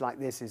cries like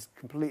this is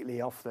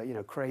completely off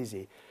the,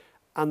 crazy.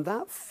 And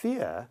that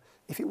fear,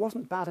 if it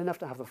wasn't bad enough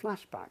to have the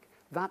flashback,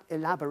 that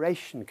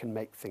elaboration can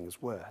make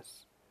things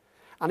worse.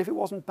 And if it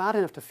wasn't bad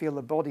enough to feel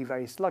the body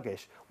very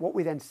sluggish, what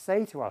we then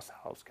say to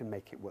ourselves can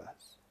make it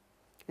worse.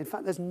 In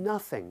fact, there's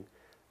nothing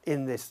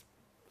in this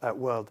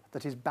world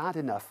that is bad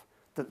enough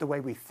that the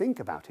way we think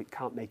about it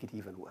can't make it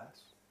even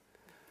worse.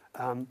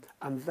 And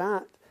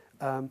that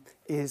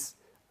is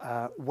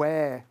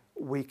where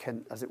we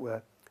can, as it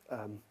were,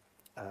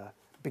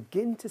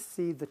 begin to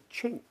see the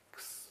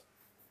chinks,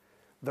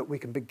 that we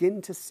can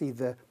begin to see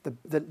the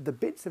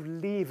bits of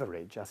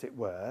leverage, as it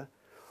were,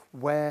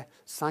 where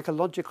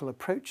psychological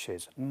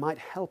approaches might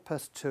help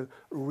us to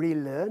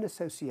relearn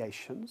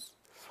associations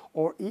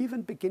or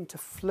even begin to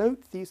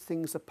float these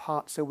things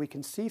apart so we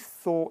can see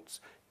thoughts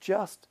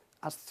just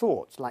as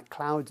thoughts, like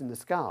clouds in the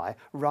sky,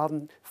 rather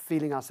than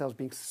feeling ourselves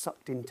being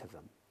sucked into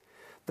them.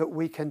 that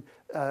we can,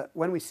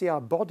 when we see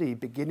our body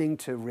beginning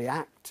to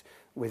react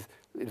with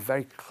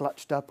very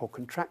clutched up or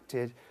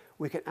contracted,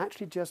 we can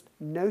actually just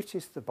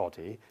notice the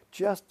body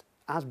just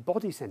as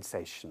body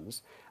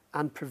sensations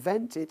and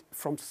prevent it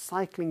from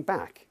cycling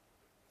back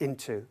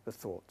into the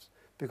thoughts.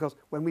 Because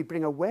when we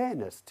bring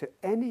awareness to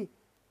any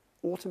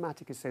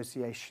automatic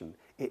association,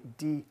 it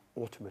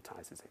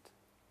de-automatizes it.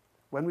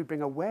 When we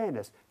bring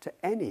awareness to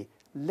any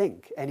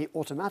link, any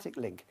automatic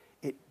link,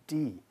 it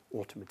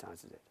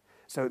de-automatizes it.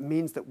 So it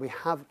means that we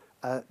have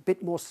a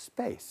bit more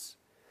space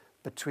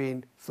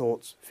between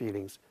thoughts,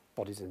 feelings,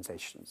 body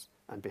sensations,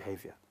 and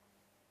behavior.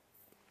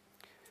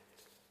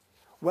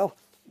 Well,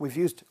 we've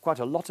used quite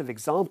a lot of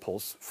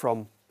examples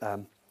from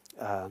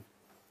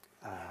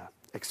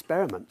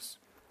experiments,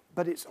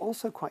 but it's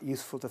also quite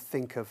useful to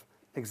think of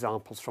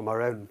examples from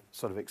our own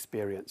sort of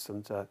experience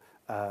and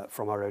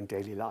from our own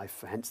daily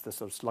life, hence the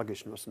sort of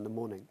sluggishness in the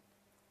morning.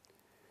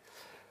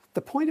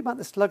 The point about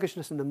the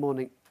sluggishness in the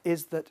morning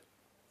is that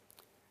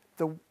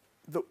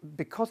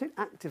because it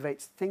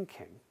activates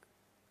thinking,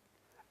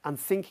 and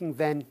thinking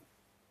then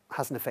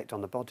has an effect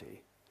on the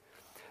body,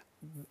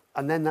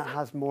 and then that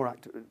has more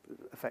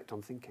effect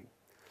on thinking,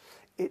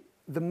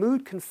 the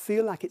mood can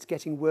feel like it's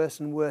getting worse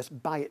and worse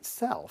by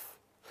itself,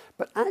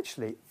 but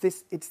actually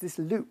it's this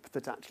loop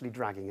that's actually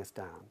dragging us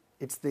down.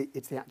 It's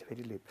the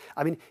activated loop.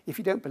 I mean, if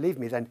you don't believe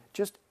me, then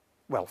just,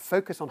 well,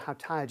 focus on how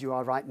tired you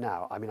are right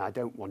now. I mean, I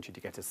don't want you to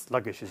get as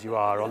sluggish as you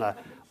are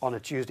on a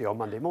Tuesday or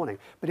Monday morning,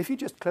 but if you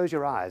just close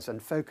your eyes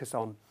and focus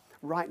on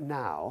right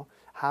now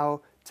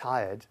how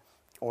tired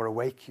or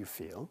awake you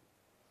feel,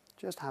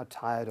 just how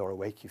tired or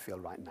awake you feel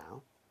right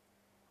now,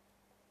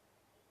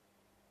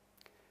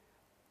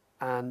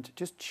 and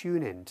just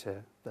tune in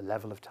to the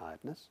level of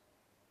tiredness,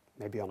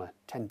 maybe on a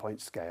 10-point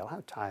scale,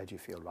 how tired you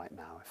feel right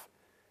now.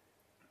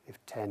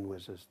 If 10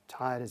 was as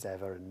tired as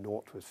ever and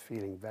 0 was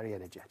feeling very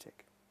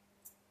energetic.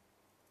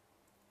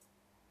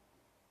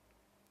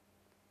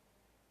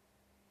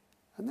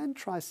 And then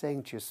try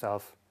saying to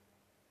yourself,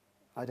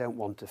 I don't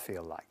want to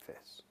feel like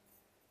this.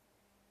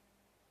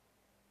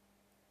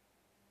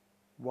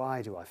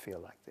 Why do I feel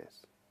like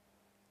this?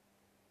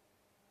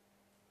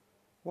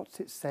 What's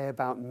it say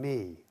about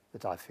me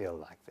that I feel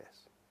like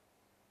this?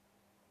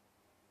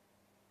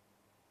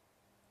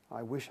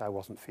 I wish I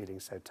wasn't feeling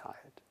so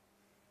tired.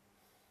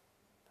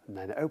 And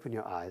then open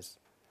your eyes.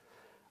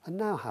 And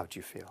now how do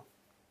you feel?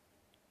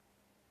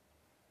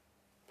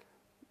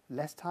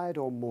 Less tired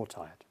or more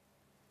tired?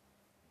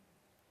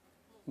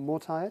 More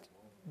tired?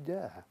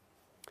 Yeah.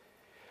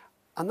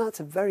 And that's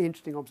a very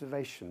interesting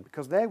observation,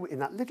 because there, in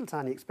that little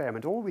tiny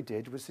experiment, all we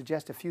did was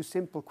suggest a few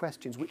simple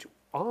questions which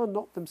are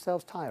not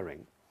themselves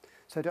tiring.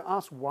 So to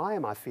ask, why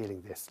am I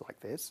feeling this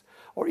like this?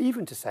 Or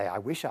even to say, I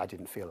wish I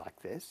didn't feel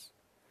like this.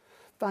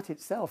 That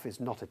itself is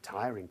not a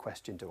tiring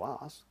question to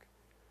ask.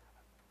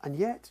 And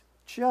yet,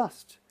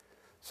 just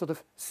sort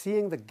of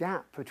seeing the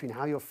gap between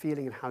how you're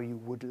feeling and how you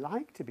would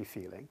like to be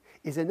feeling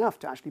is enough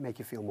to actually make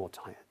you feel more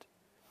tired.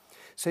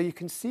 So you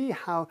can see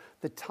how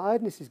the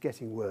tiredness is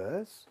getting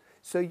worse.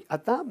 So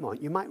at that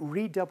moment, you might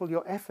redouble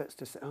your efforts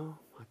to say, oh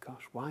my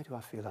gosh, why do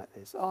I feel like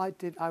this? Oh,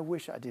 I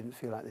wish I didn't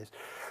feel like this.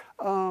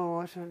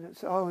 Oh,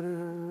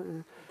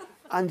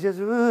 and just,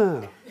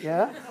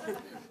 yeah.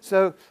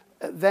 So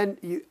then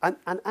you, and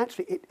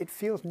actually it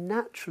feels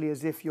naturally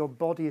as if your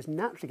body is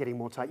naturally getting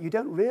more tight. You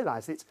don't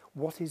realize it's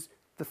what is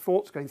the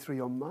thoughts going through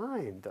your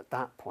mind at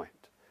that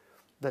point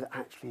that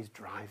actually is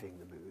driving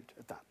the mood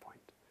at that point.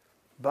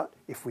 But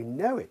if we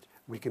know it,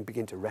 we can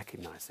begin to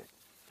recognize it.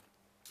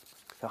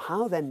 So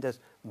how then does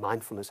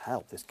mindfulness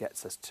help? This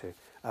gets us to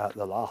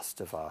the last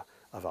of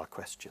our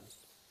questions.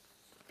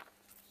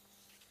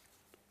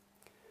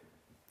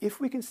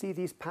 If we can see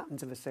these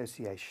patterns of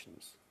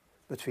associations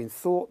between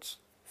thoughts,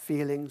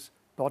 feelings,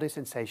 body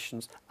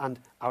sensations, and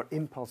our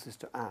impulses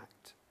to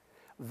act,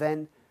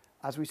 then,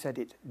 as we said,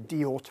 it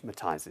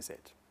de-automatizes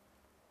it.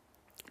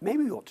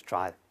 Maybe we ought to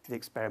try the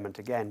experiment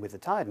again with the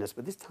tiredness,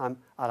 but this time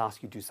I'll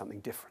ask you to do something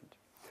different.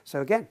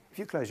 So again, if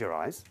you close your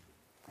eyes,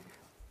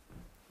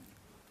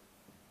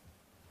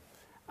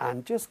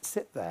 and just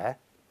sit there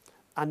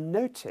and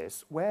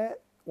notice where,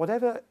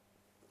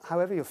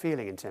 however you're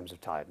feeling in terms of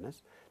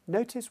tiredness,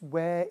 notice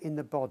where in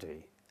the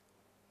body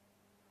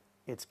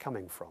it's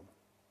coming from.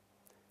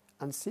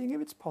 And seeing if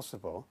it's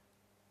possible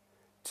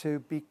to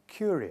be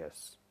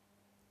curious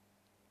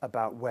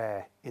about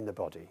where in the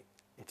body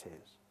it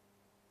is.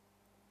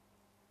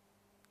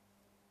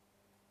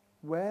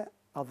 Where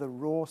are the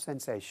raw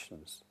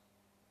sensations,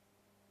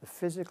 the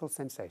physical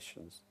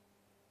sensations?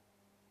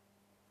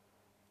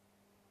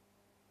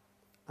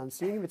 And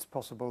seeing if it's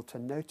possible to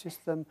notice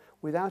them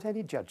without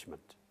any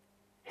judgment.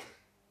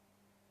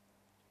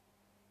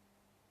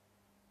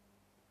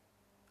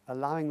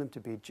 Allowing them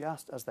to be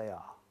just as they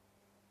are.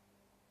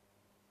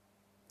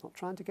 Not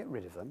trying to get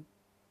rid of them,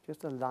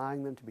 just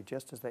allowing them to be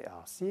just as they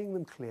are, seeing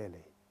them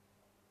clearly.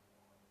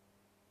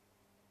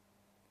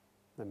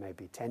 There may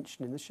be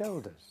tension in the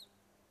shoulders,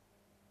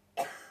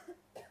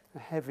 a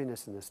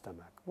heaviness in the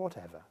stomach,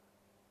 whatever.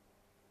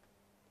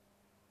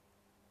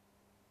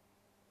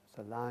 Just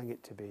allowing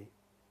it to be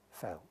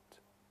felt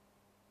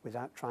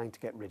without trying to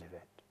get rid of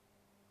it.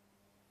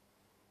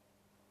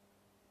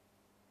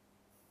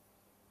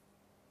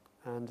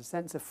 And a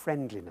sense of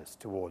friendliness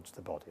towards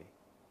the body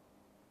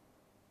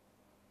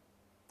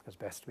as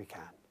best we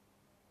can.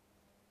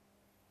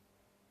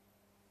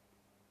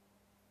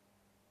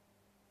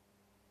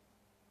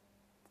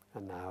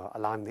 And now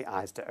allowing the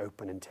eyes to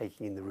open and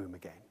taking in the room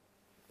again.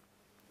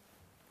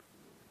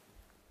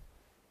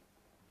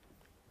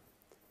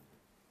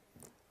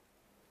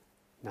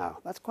 Now,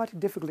 that's quite a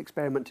difficult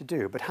experiment to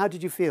do, but how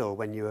did you feel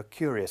when you were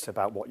curious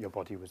about what your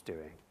body was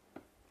doing?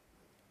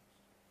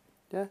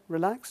 Yeah,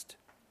 relaxed?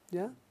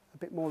 Yeah, a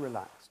bit more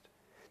relaxed.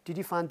 Did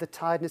you find the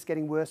tiredness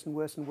getting worse and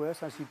worse and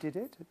worse as you did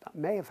it? That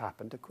may have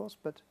happened, of course,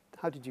 but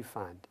how did you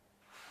find?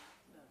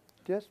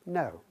 No. Yes?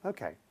 No.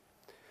 Okay.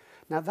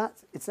 Now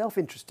that's itself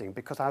interesting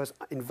because I was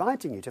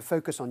inviting you to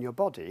focus on your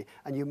body,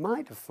 and you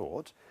might have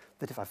thought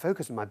that if I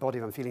focus on my body,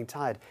 if I'm feeling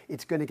tired,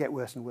 it's going to get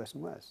worse and worse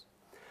and worse.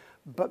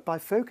 But by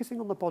focusing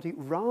on the body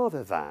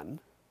rather than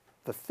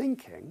the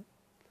thinking,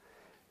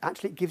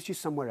 actually it gives you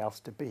somewhere else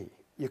to be.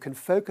 You can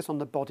focus on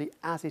the body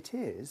as it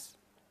is,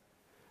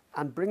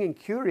 and bringing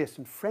curious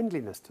and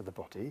friendliness to the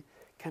body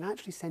can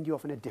actually send you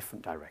off in a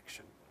different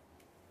direction.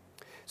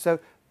 So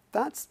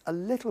that's a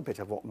little bit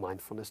of what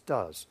mindfulness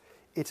does.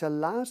 It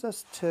allows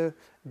us to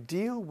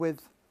deal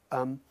with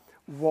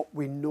what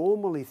we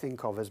normally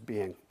think of as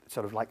being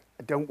sort of like,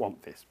 I don't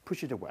want this,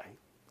 push it away,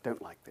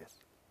 don't like this.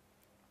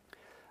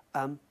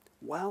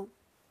 Well,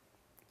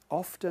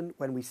 often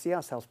when we see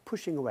ourselves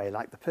pushing away,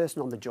 like the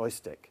person on the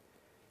joystick,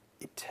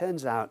 it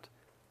turns out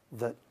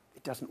that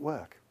it doesn't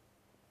work.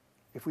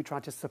 If we try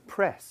to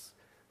suppress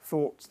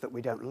thoughts that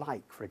we don't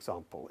like, for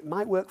example, it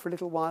might work for a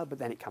little while, but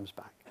then it comes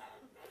back.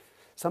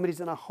 Somebody's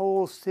done a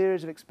whole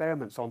series of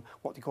experiments on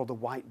what they call the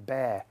white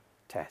bear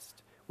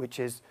test, which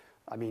is,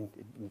 I mean,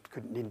 it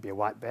couldn't need to be a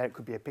white bear, it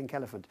could be a pink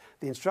elephant.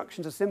 The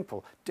instructions are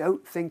simple.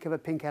 Don't think of a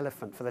pink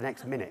elephant for the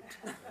next minute.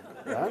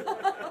 Yeah?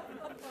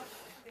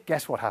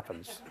 Guess what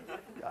happens?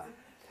 Yeah.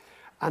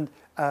 And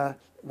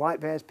white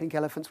bears, pink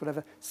elephants,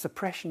 whatever,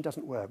 suppression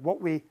doesn't work.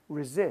 What we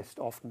resist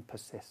often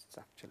persists,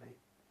 actually.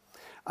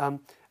 And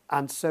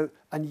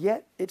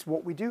yet it's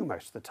what we do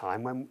most of the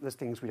time when there's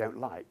things we don't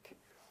like.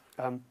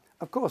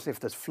 Of course, if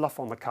there's fluff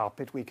on the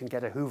carpet, we can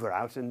get a hoover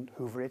out and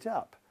hoover it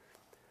up.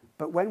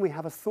 But when we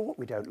have a thought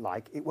we don't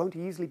like, it won't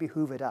easily be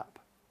hoovered up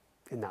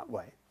in that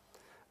way.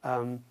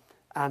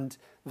 And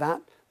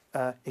that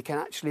it can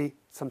actually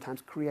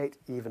sometimes create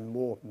even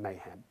more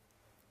mayhem.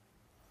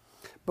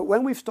 But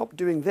when we've stopped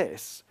doing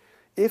this,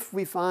 if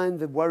we find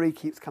the worry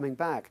keeps coming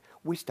back,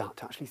 we start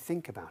to actually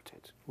think about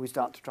it. We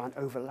start to try and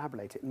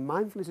over-elaborate it. And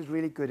mindfulness is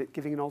really good at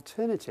giving an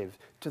alternative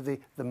to the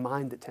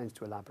mind that tends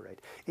to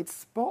elaborate. It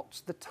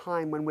spots the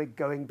time when we're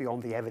going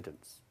beyond the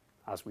evidence,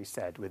 as we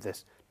said with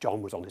this,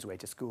 John was on his way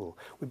to school.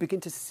 We begin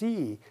to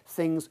see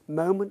things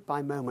moment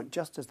by moment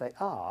just as they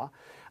are.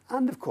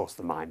 And of course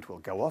the mind will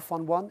go off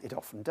on one, it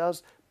often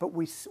does, but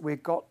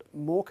we've got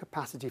more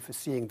capacity for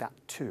seeing that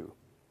too.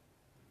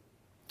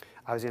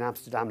 I was in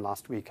Amsterdam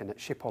last week and at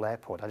Schiphol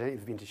Airport, I don't know if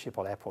you've been to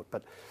Schiphol Airport,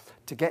 but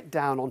to get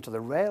down onto the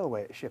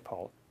railway at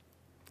Schiphol,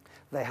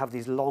 they have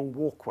these long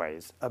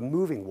walkways, a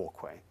moving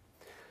walkway.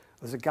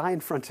 There's a guy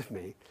in front of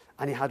me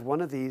and he had one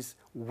of these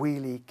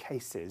wheelie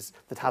cases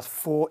that has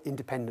 4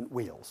 independent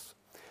wheels.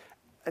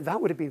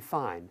 That would have been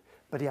fine,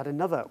 but he had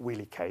another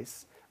wheelie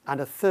case and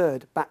a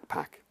third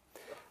backpack.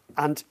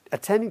 And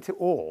attending to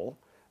all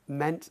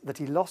meant that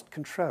he lost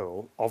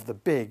control of the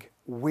big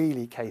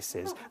wheelie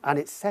cases and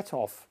it set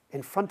off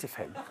in front of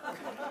him.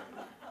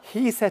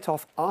 He set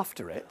off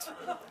after it,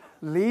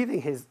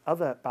 leaving his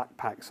other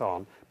backpacks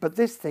on, but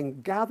this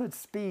thing gathered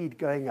speed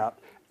going up,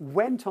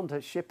 went onto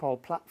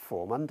Schiphol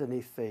platform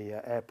underneath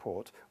the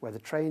airport where the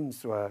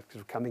trains were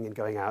sort of coming and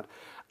going out,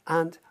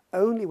 and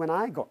only when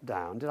I got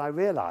down did I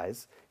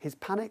realise his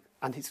panic,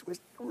 and he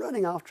was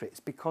running after it, it's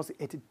because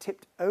it had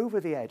tipped over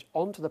the edge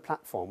onto the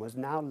platform, was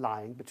now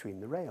lying between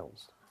the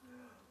rails.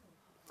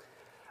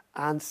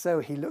 And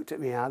so he looked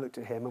at me, I looked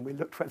at him, and we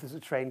looked whether there was a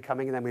train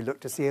coming, and then we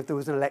looked to see if there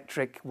was an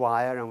electric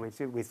wire, and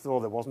we saw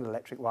there wasn't an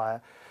electric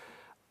wire.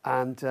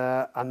 And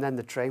then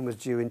the train was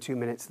due in 2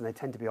 minutes, and they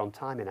tend to be on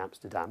time in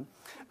Amsterdam.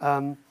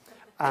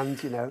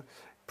 And, you know,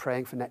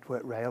 praying for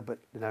Network Rail, but,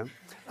 you know.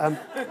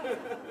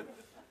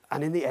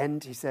 And in the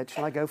end, he said,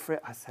 shall I go for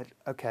it? I said,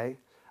 OK.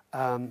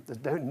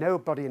 There's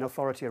nobody in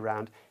authority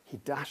around. He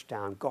dashed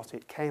down, got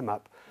it, came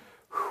up.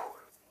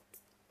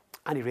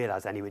 And he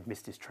realised then he had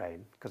missed his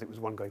train because it was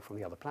one going from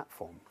the other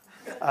platform.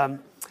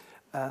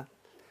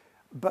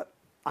 But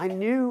I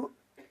knew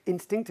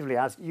instinctively,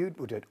 as you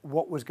would do,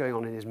 what was going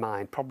on in his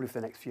mind, probably for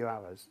the next few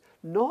hours.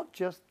 Not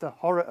just the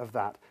horror of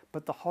that,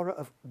 but the horror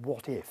of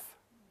what if.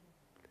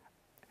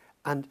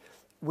 And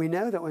we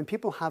know that when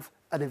people have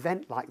an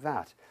event like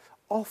that,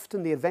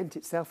 often the event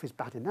itself is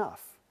bad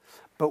enough,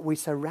 but we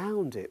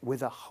surround it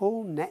with a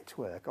whole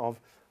network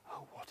of,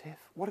 oh, what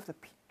if? What if the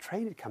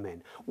train had come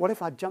in? What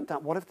if I jumped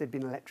out? What if there'd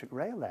been electric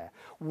rail there?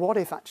 What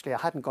if actually I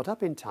hadn't got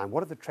up in time?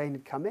 What if the train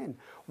had come in?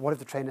 What if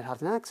the train had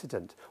had an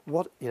accident?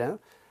 What, you know?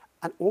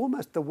 And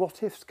almost the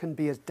what-ifs can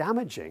be as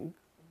damaging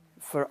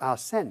for our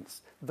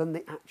sense than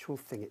the actual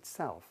thing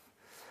itself.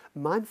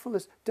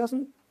 Mindfulness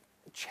doesn't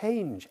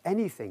change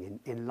anything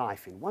in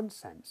life in one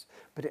sense,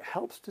 but it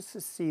helps us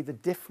to see the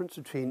difference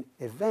between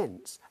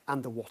events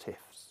and the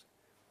what-ifs,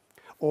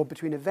 or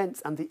between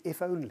events and the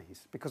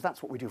if-onlys, because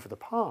that's what we do for the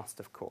past,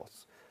 of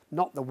course.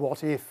 Not the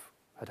what-if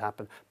had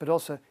happened, but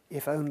also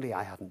if only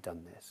I hadn't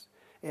done this,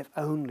 if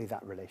only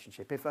that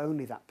relationship, if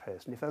only that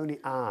person, if only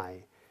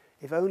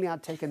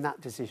I'd taken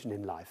that decision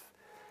in life.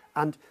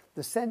 And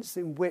the sense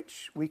in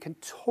which we can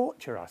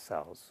torture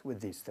ourselves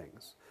with these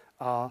things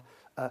are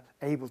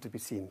able to be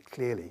seen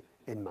clearly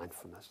in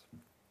mindfulness.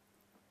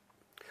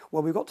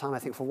 Well, we've got time, I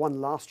think, for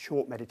one last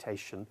short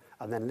meditation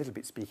and then a little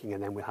bit speaking,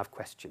 and then we'll have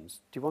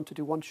questions. Do you want to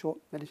do one short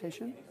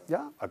meditation?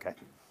 Yeah? Okay.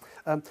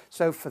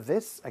 So for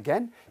this,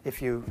 again,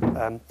 if you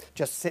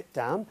just sit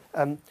down,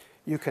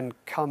 you can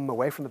come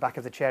away from the back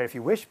of the chair if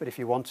you wish, but if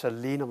you want to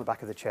lean on the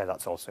back of the chair,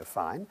 that's also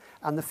fine.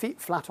 And the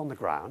feet flat on the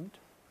ground.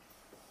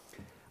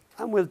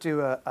 And we'll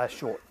do a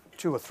short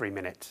 2 or 3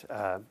 minute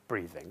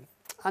breathing.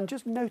 And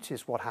just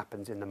notice what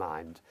happens in the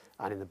mind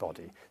and in the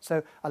body.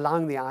 So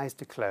allowing the eyes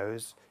to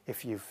close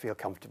if you feel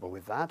comfortable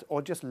with that,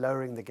 or just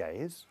lowering the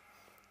gaze.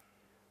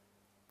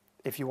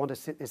 If you want to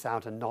sit this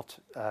out and not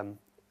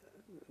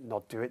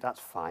do it, that's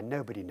fine.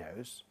 Nobody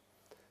knows.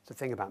 It's the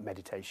thing about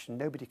meditation.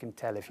 Nobody can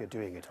tell if you're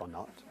doing it or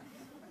not.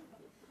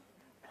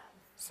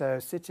 So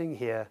sitting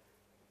here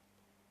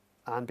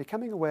and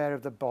becoming aware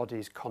of the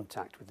body's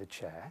contact with the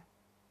chair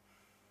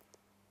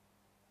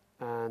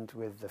and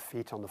with the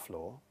feet on the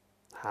floor,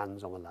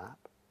 hands on the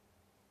lap.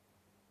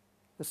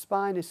 The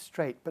spine is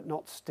straight but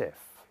not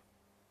stiff,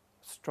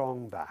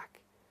 strong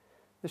back.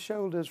 The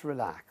shoulders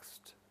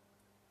relaxed,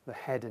 the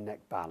head and neck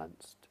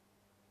balanced.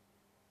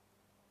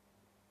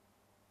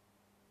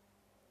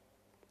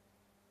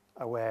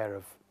 Aware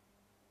of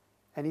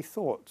any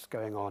thoughts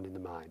going on in the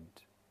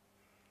mind.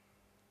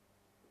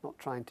 Not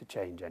trying to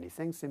change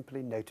anything,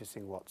 simply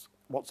noticing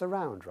what's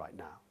around right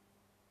now.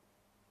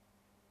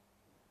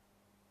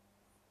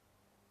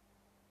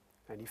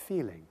 Any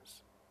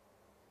feelings?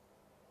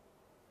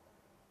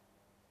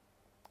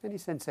 Any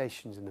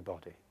sensations in the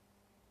body?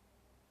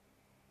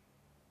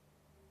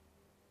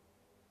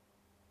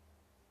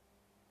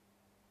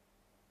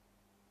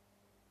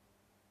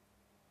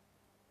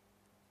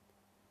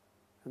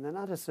 And then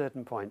at a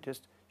certain point,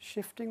 just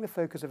shifting the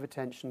focus of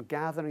attention,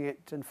 gathering it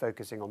and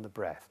focusing on the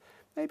breath.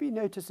 Maybe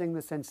noticing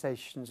the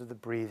sensations of the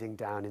breathing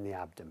down in the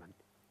abdomen.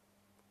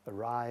 The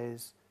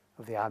rise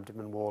of the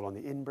abdomen wall on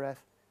the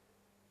in-breath,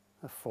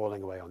 the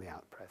falling away on the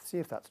out-breath. See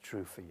if that's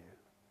true for you.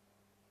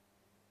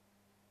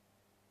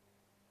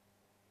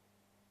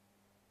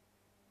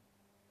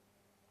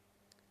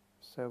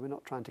 So we're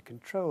not trying to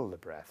control the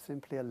breath,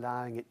 simply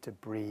allowing it to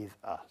breathe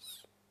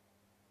us.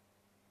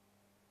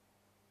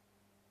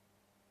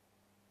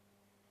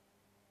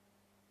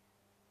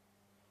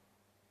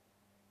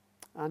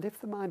 And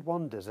if the mind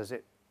wanders, as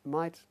it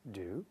might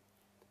do,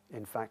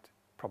 in fact,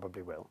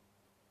 probably will,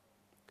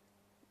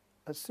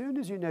 as soon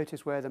as you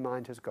notice where the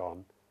mind has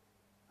gone,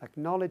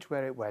 acknowledge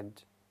where it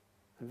went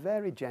and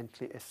very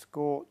gently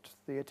escort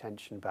the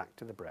attention back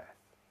to the breath.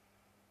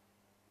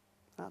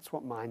 That's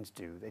what minds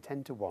do. They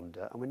tend to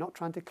wander, and we're not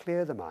trying to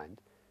clear the mind.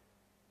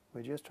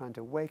 We're just trying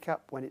to wake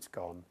up when it's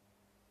gone,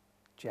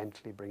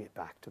 gently bring it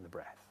back to the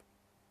breath.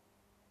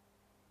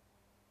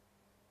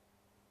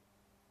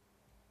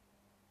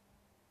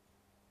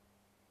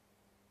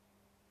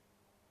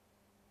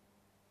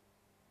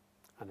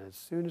 And as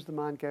soon as the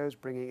mind goes,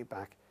 bringing it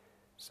back.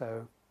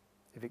 So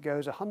if it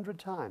goes 100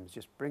 times,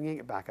 just bringing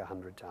it back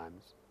 100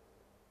 times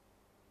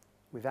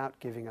without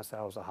giving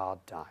ourselves a hard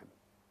time.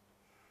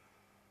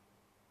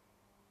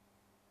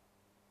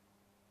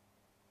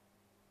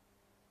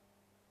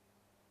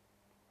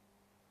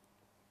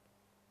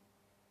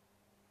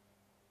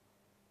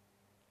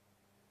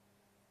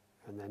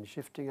 And then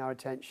shifting our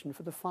attention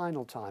for the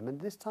final time,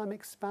 and this time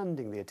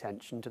expanding the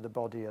attention to the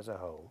body as a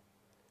whole,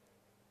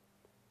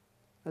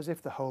 as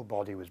if the whole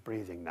body was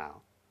breathing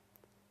now.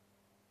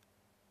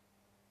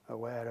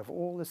 Aware of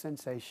all the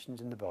sensations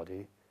in the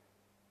body,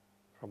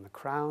 from the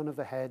crown of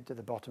the head to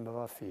the bottom of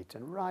our feet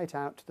and right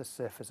out to the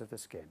surface of the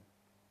skin.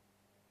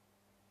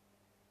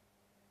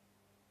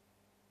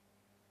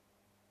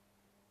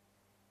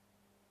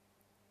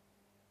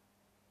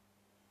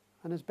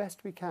 And as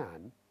best we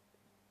can,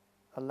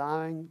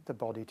 allowing the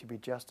body to be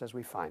just as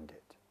we find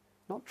it,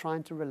 not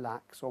trying to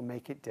relax or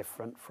make it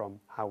different from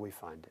how we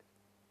find it.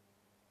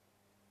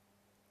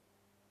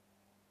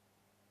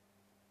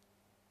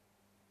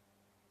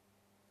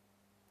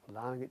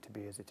 Allowing it to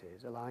be as it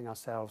is, allowing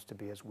ourselves to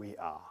be as we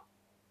are.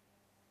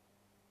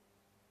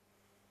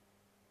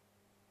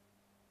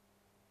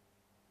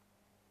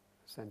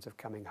 A sense of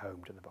coming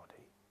home to the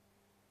body.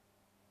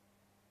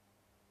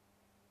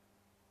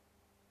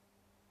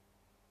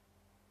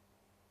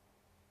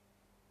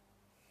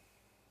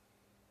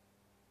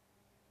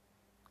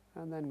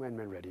 And then when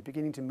we're ready,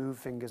 beginning to move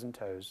fingers and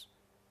toes,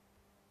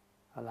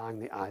 allowing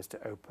the eyes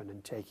to open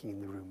and taking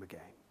in the room again.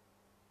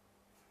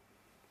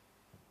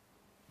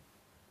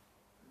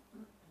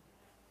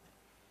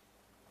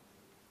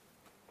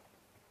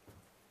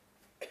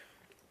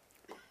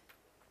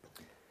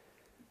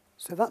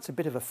 So that's a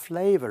bit of a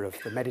flavour of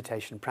the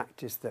meditation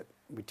practice that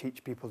we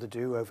teach people to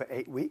do over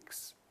 8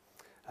 weeks.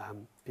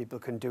 People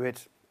can do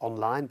it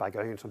online by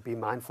going into Be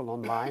Mindful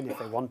online if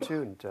they want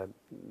to, and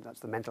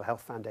that's the Mental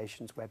Health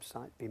Foundation's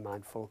website,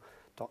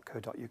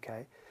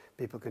 bemindful.co.uk.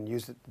 People can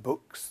use the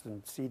books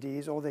and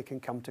CDs, or they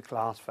can come to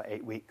class for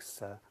 8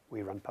 weeks.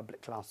 We run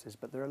public classes,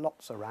 but there are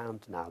lots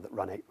around now that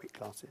run 8-week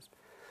classes.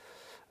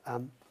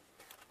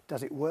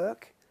 Does it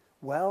work?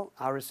 Well,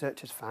 our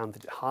research has found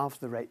that it halves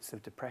the rates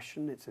of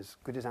depression. It's as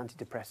good as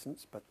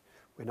antidepressants, but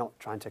we're not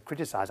trying to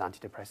criticise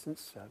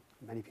antidepressants.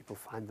 Many people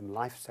find them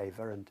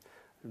lifesaver, and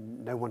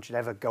no one should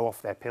ever go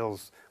off their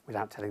pills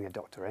without telling their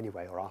doctor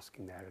anyway or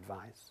asking their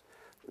advice.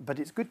 But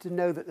it's good to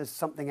know that there's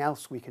something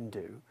else we can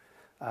do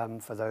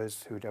for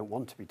those who don't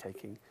want to be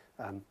taking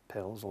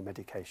pills or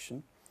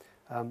medication.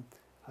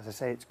 As I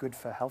say, it's good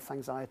for health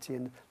anxiety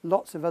and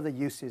lots of other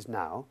uses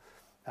now.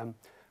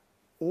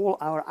 All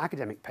our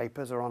academic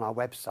papers are on our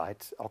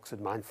website,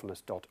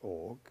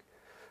 oxfordmindfulness.org,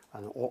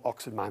 and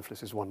Oxford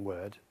Mindfulness is one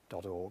word,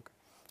 .org.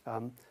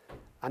 And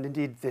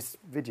indeed, this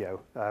video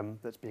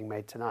that's being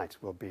made tonight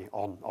will be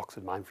on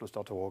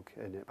oxfordmindfulness.org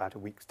in about a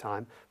week's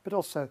time, but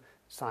also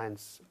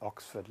Science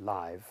Oxford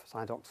Live,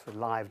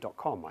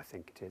 scienceoxfordlive.com, I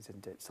think it is,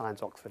 isn't it?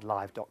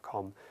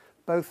 scienceoxfordlive.com.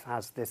 Both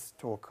has this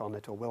talk on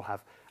it, or will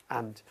have,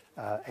 and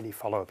any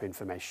follow-up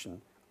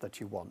information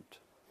that you want.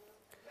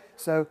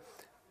 So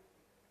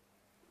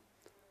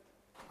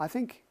I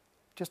think,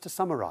 just to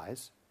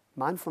summarise,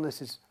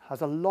 mindfulness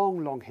has a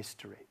long, long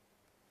history.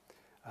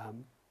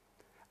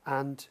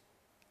 And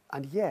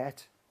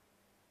yet,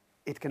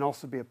 it can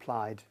also be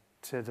applied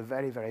to the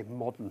very, very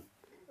modern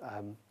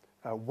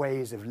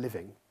ways of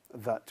living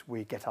that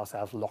we get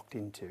ourselves locked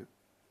into.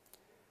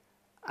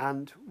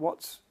 And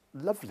what's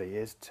lovely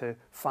is to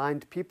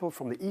find people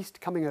from the East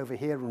coming over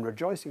here and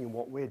rejoicing in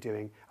what we're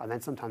doing, and then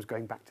sometimes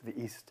going back to the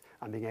East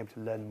and being able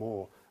to learn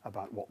more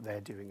about what they're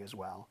doing as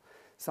well.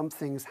 Some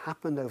things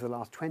happened over the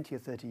last 20 or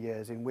 30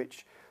 years in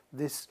which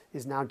this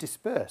is now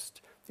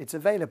dispersed. It's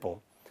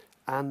available,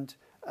 and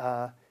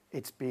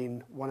it's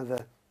been one of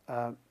the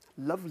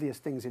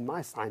loveliest things in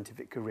my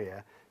scientific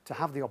career to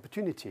have the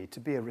opportunity to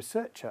be a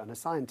researcher and a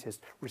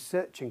scientist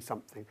researching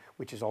something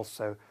which is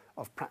also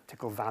of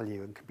practical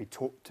value and can be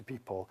taught to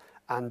people,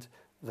 and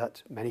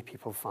that many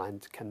people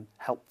find can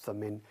help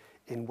them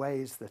in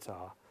ways that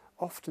are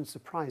often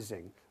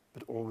surprising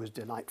but always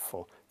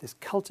delightful. This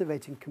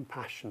cultivating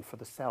compassion for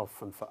the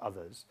self and for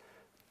others,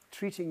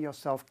 treating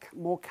yourself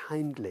more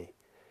kindly.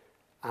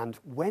 And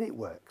when it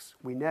works,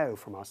 we know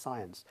from our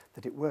science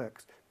that it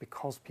works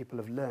because people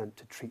have learned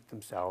to treat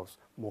themselves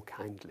more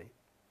kindly.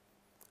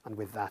 And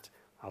with that,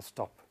 I'll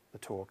stop the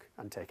talk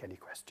and take any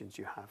questions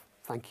you have.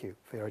 Thank you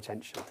for your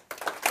attention.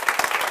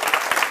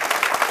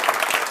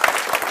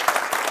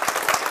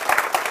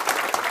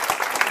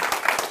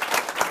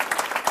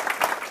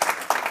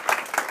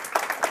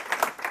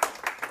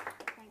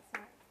 Thanks,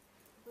 Mark.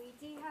 We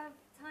do have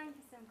time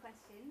for some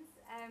questions.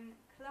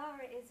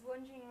 Clara is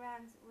wandering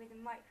around with a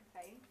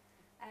microphone.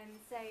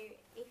 So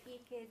if you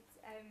could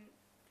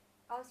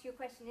ask your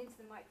question into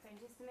the microphone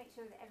just to make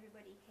sure that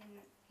everybody can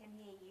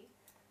hear you.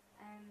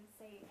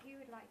 So who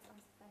would like to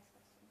ask the first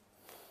question?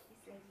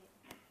 This lady.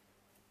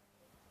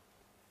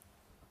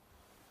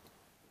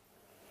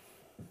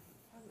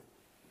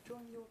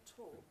 During your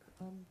talk,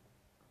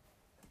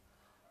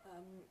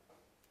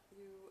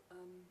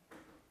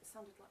 it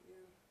sounded like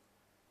you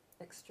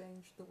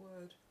exchanged the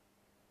word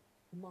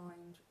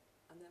mind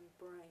and then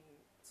brain,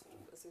 sort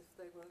of as if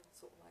they were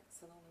sort of like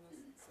synonymous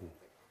and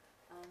something.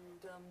 And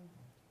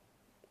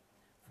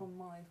from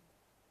my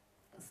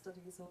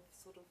studies of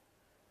sort of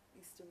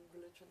Eastern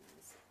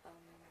religions,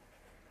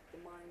 the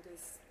mind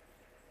is,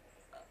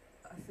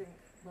 I think,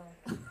 well,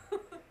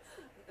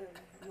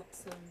 not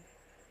so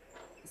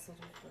sort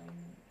of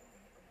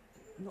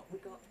not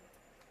regarded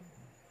as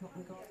the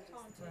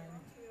brain.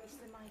 Is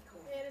the mic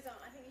on? Yeah, it is on.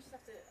 I think you just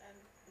have to put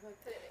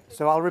it in.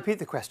 So I'll repeat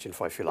the question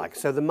for you if you like.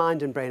 So the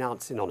mind and brain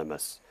aren't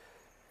synonymous.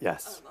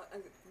 Yes. Yeah,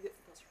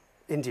 that's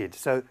right. Indeed.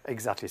 So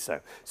exactly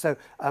so. So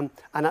and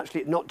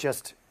actually not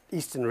just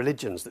Eastern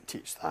religions that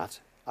teach that.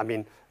 I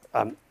mean,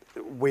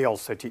 we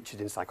also teach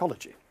it in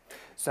psychology.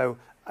 So,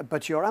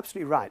 but you're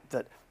absolutely right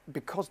that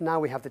because now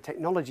we have the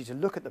technology to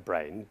look at the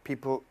brain,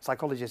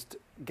 psychologists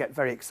get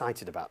very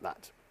excited about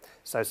that.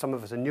 So some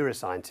of us are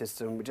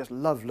neuroscientists and we just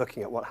love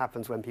looking at what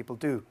happens when people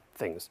do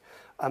things.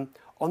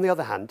 On the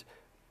other hand,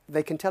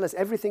 they can tell us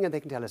everything and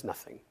they can tell us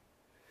nothing.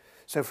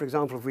 So for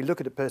example, if we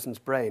look at a person's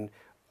brain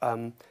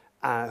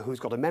who's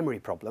got a memory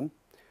problem,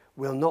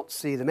 we'll not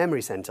see the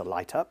memory centre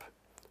light up,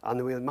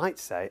 and we might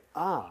say,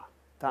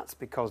 that's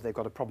because they've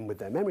got a problem with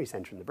their memory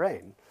centre in the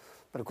brain.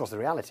 But of course the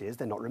reality is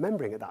they're not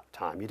remembering at that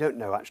time. You don't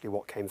know actually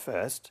what came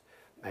first.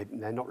 Maybe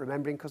they're not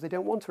remembering because they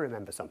don't want to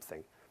remember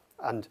something.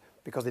 And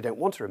because they don't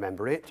want to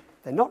remember it,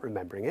 they're not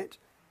remembering it,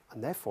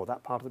 and therefore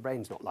that part of the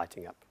brain's not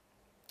lighting up.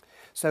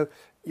 So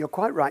you're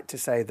quite right to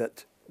say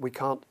that we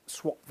can't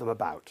swap them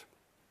about.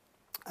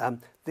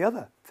 The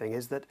other thing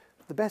is that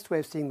the best way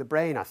of seeing the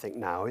brain, I think,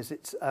 now is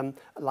it's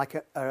like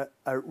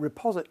a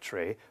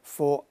repository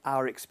for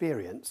our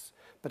experience.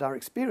 But our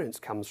experience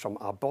comes from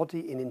our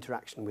body in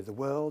interaction with the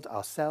world,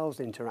 ourselves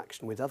in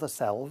interaction with other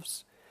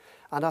selves,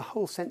 and our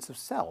whole sense of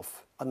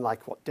self,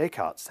 unlike what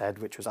Descartes said,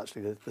 which was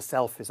actually the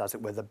self is, as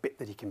it were, the bit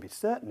that he can be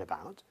certain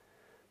about.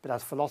 But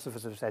as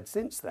philosophers have said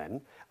since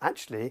then,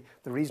 actually,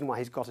 the reason why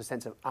he's got a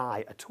sense of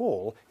I at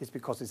all is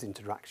because his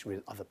interaction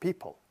with other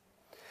people.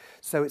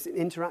 So it's an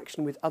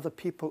interaction with other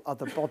people,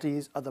 other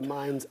bodies, other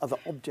minds, other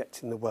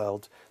objects in the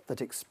world that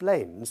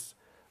explains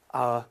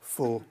our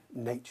full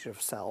nature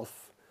of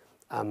self.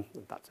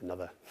 That's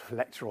another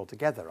lecture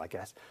altogether, I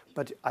guess.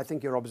 But I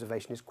think your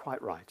observation is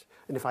quite right.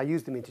 And if I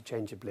use them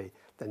interchangeably,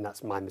 then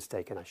that's my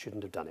mistake and I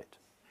shouldn't have done it.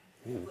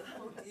 But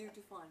how do you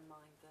define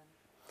mind then?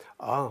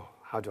 Oh,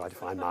 how do I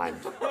define mind?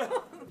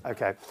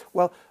 Okay.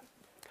 Well,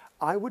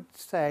 I would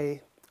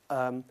say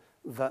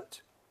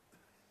that,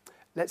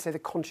 let's say the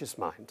conscious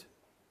mind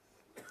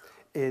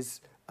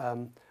is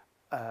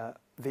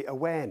the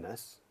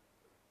awareness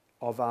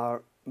of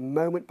our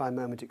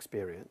moment-by-moment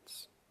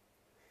experience.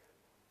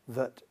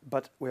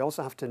 But we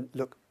also have to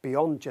look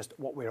beyond just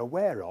what we're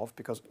aware of,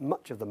 because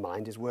much of the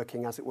mind is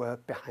working, as it were,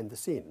 behind the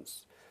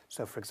scenes.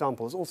 So, for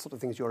example, there's all sorts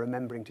of things you're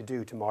remembering to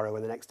do tomorrow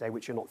and the next day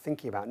which you're not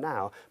thinking about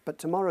now, but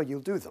tomorrow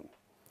you'll do them.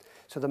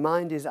 So the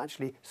mind is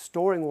actually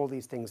storing all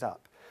these things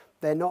up.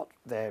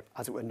 They're,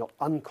 as it were, not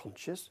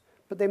unconscious,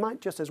 but they might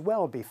just as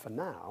well be for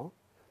now,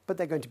 but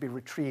they're going to be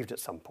retrieved at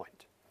some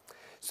point.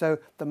 So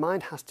the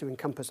mind has to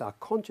encompass our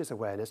conscious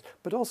awareness,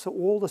 but also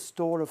all the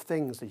store of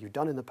things that you've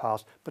done in the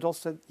past, but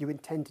also you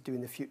intend to do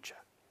in the future.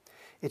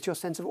 It's your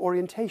sense of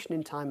orientation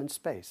in time and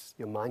space.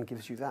 Your mind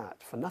gives you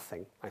that for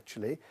nothing,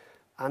 actually.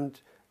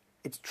 And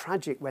it's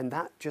tragic when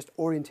that just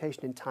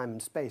orientation in time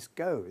and space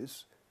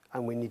goes,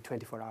 and we need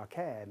 24-hour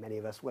care. Many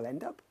of us will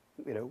end up,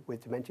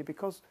 with dementia,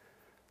 because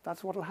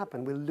that's what will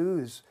happen. We'll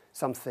lose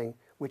something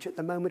which at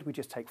the moment we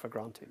just take for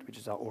granted, which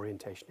is our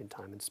orientation in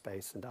time and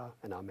space and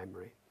our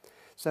memory.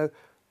 So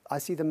I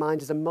see the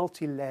mind as a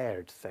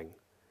multi-layered thing,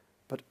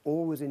 but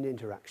always in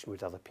interaction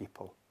with other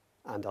people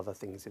and other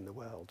things in the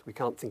world. We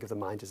can't think of the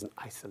mind as an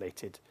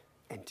isolated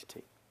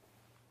entity.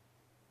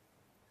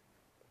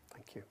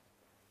 Thank you.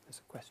 There's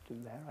a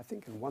question there, I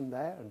think, and one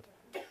there. And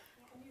Can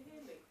you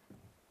hear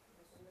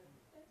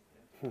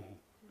me?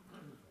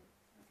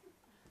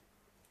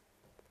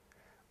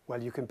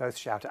 Well, you can both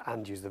shout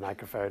and use the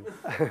microphone.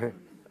 I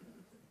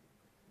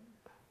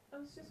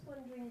was just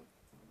wondering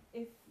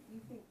if you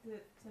think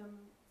that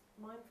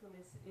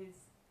mindfulness is,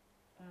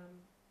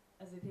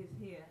 as it is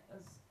here,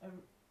 as a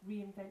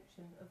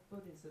reinvention of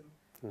Buddhism,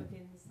 but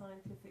in the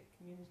scientific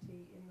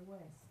community in the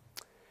West.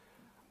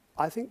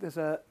 I think there's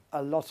a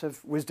lot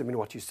of wisdom in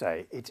what you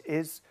say.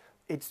 It's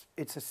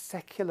a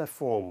secular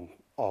form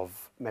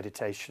of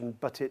meditation,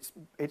 but it's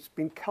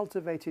been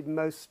cultivated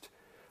most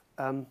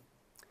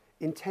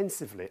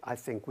intensively, I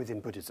think,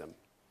 within Buddhism.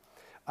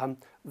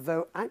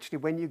 Though actually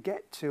when you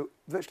get to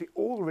virtually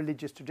all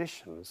religious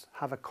traditions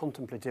have a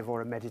contemplative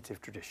or a meditative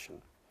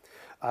tradition.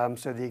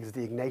 So there's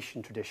the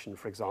Ignatian tradition,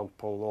 for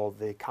example, or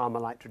the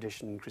Carmelite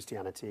tradition in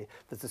Christianity.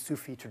 There's the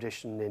Sufi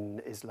tradition in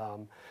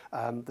Islam.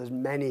 There's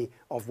many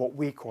of what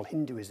we call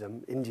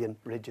Hinduism, Indian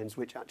religions,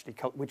 which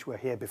were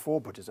here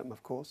before Buddhism,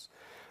 of course.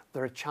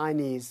 There are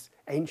Chinese,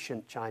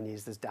 ancient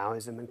Chinese, there's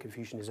Taoism and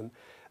Confucianism.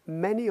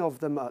 Many of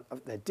them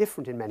they're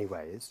different in many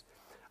ways,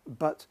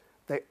 but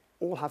they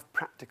all have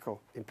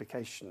practical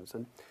implications.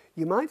 And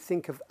you might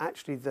think of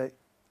actually the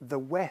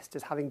West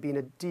as having been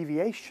a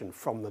deviation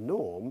from the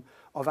norm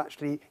of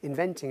actually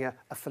inventing a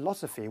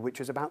philosophy which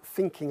was about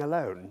thinking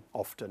alone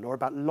often, or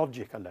about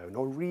logic alone,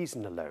 or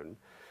reason alone,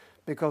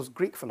 because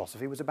Greek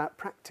philosophy was about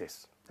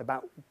practice,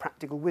 about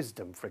practical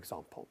wisdom, for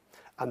example.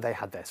 And they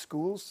had their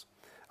schools,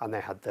 and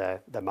they had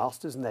their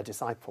masters and their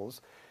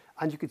disciples,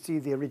 and you could see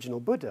the original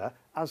Buddha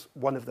as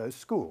one of those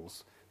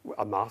schools,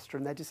 a master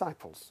and their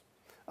disciples.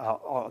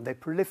 They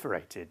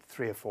proliferated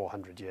 300 or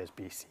 400 years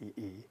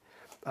BCE.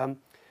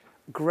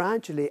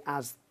 Gradually,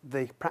 as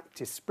the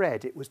practice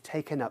spread, it was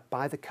taken up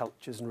by the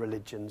cultures and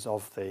religions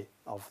of the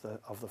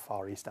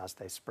Far East as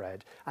they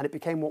spread, and it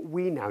became what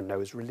we now know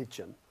as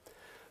religion.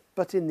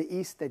 But in the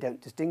East, they don't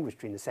distinguish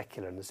between the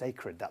secular and the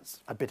sacred.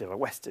 That's a bit of a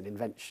Western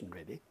invention,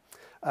 really.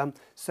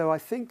 So I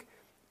think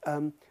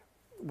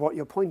what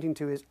you're pointing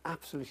to is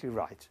absolutely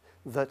right,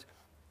 that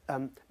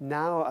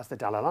now, as the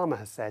Dalai Lama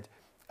has said,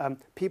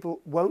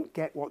 people won't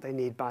get what they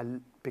need by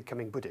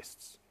becoming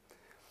Buddhists.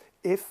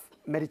 If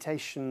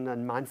meditation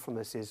and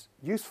mindfulness is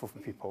useful for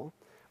people,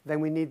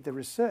 then we need the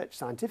research,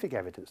 scientific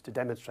evidence to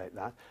demonstrate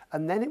that,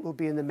 and then it will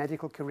be in the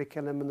medical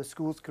curriculum and the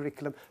school's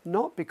curriculum,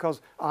 not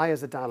because I,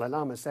 as the Dalai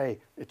Lama, say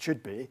it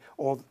should be,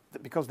 or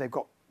because they've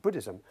got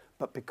Buddhism,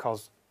 but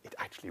because it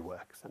actually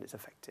works and it's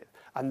effective.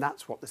 And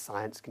that's what the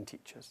science can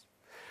teach us.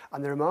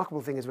 And the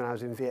remarkable thing is, when I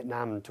was in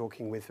Vietnam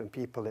talking with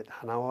people at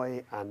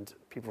Hanoi and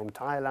people from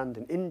Thailand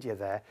and India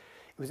there,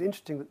 it was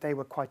interesting that they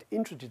were quite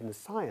interested in the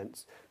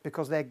science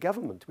because their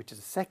government, which is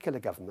a secular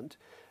government,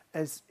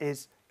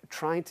 is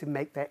trying to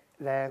make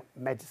their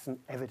medicine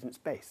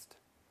evidence-based.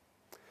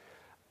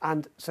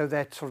 And so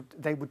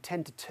they would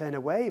tend to turn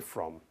away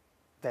from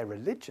their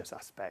religious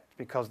aspect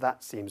because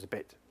that seems a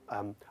bit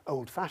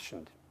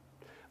old-fashioned.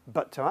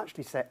 But to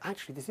actually say,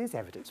 actually, this is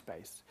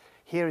evidence-based.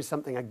 Here is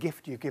something, a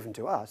gift you've given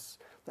to us,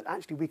 that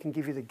actually we can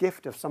give you the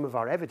gift of some of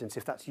our evidence,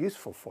 if that's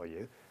useful for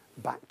you,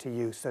 back to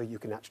you so you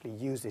can actually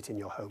use it in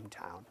your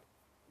hometown,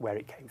 where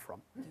it came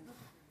from.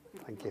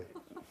 Thank you.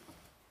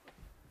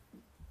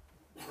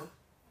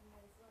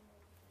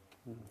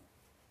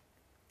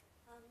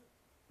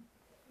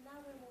 Now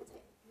we're more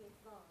technically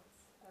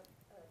advanced,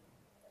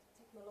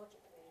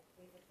 technologically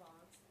we've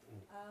advanced,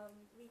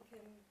 we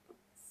can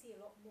see a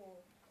lot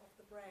more of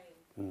the brain,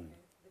 you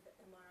know, with the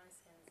MRI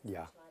scans and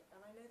such like.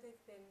 And I know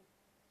there've been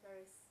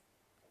various,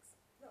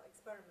 not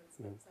experiments,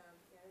 but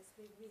you know, there's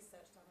been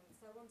research done on them.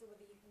 So I wonder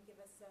whether you can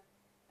give us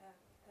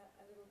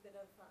a little bit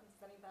of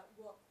understanding about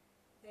what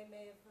they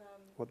may have...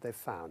 what they've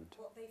found.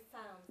 What they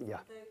found.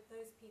 Yeah.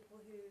 Those people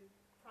who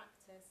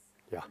practice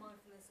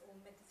mindfulness or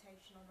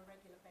meditation on a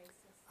regular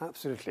basis.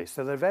 Absolutely.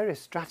 So there are various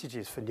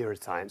strategies for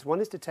neuroscience.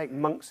 One is to take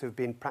monks who've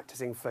been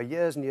practicing for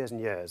years and years and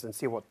years and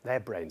see what their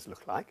brains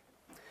look like.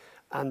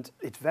 And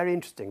it's very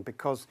interesting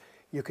because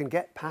you can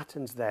get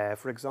patterns there.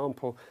 For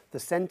example, the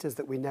centres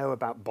that we know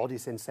about body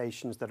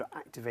sensations that are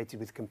activated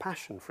with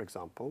compassion, for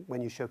example,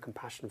 when you show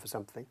compassion for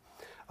something,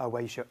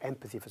 where you show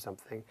empathy for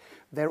something,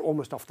 they're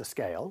almost off the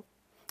scale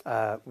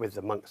with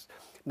the monks.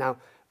 Now,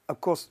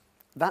 of course,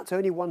 that's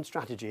only one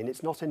strategy, and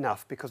it's not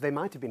enough because they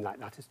might have been like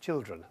that as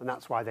children, and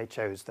that's why they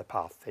chose the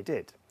path they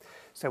did.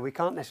 So we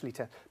can't necessarily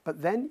tell.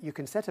 But then you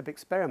can set up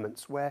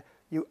experiments where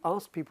you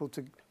ask people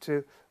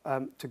to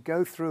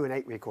go through an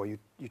 8-week, or you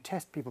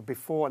test people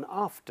before and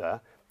after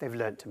they've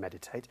learnt to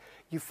meditate.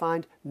 You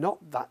find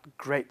not that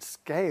great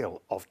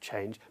scale of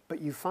change,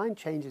 but you find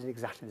changes in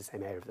exactly the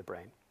same area of the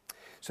brain.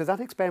 So that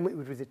experiment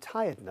with the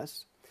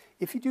tiredness,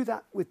 if you do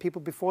that with people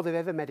before they've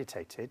ever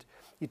meditated,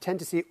 you tend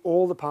to see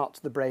all the parts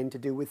of the brain to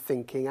do with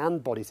thinking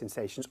and body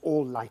sensations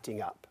all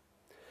lighting up.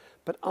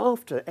 But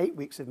after 8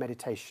 weeks of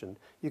meditation,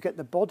 you get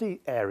the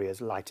body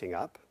areas lighting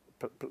up,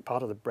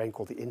 part of the brain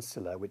called the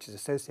insula, which is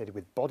associated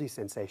with body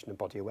sensation and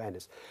body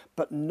awareness,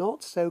 but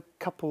not so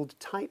coupled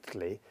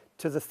tightly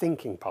to the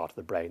thinking part of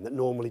the brain that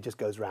normally just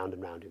goes round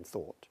and round in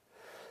thought.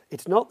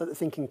 It's not that the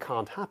thinking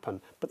can't happen,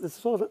 but there's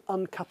sort of an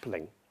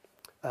uncoupling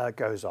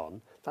goes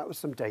on. That was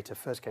some data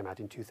first came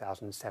out in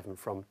 2007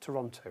 from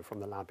Toronto,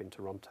 from the lab in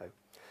Toronto.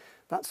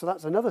 So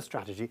that's another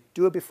strategy.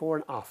 Do a before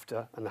and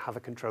after and have a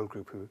control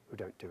group who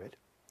don't do it.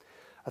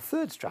 A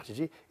third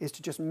strategy is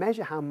to just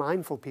measure how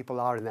mindful people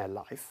are in their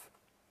life.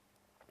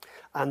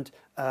 And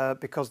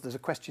because there's a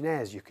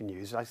questionnaires you can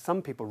use. Like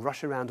some people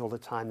rush around all the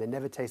time, they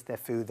never taste their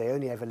food, they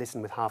only ever listen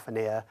with half an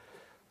ear.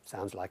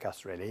 Sounds like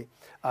us, really.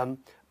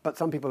 But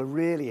some people are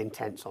really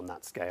intense on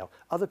that scale.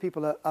 Other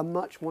people are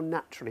much more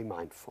naturally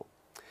mindful.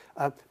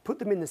 Put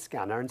them in the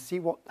scanner and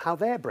see how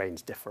their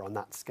brains differ on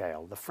that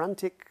scale. The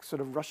frantic sort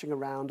of rushing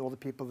around, or the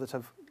people that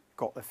have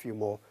got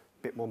a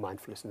bit more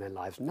mindfulness in their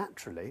lives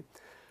naturally.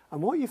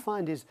 And what you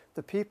find is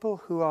the people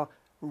who are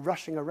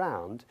rushing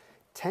around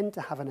tend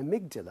to have an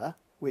amygdala,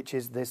 which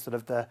is this sort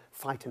of the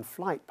fight and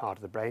flight part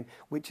of the brain,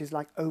 which is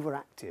like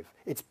overactive.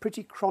 It's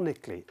pretty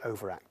chronically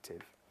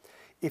overactive.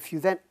 If you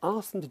then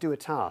ask them to do a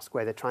task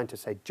where they're trying to,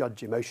 say,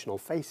 judge emotional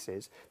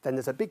faces, then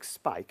there's a big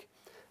spike.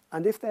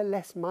 And if they're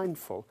less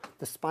mindful,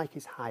 the spike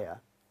is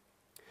higher.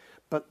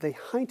 But the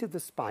height of the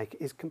spike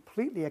is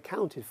completely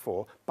accounted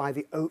for by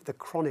the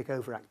chronic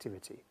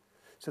overactivity.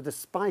 So the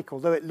spike,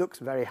 although it looks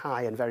very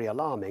high and very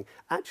alarming,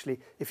 actually,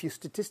 if you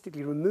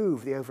statistically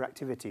remove the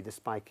overactivity, the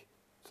spike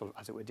sort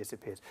of, as it were,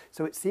 disappears.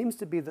 So it seems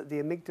to be that the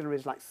amygdala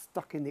is like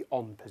stuck in the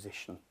on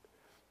position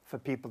for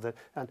people that,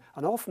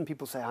 and often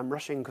people say, I'm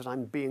rushing because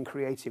I'm being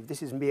creative.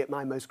 This is me at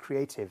my most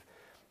creative.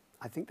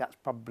 I think that's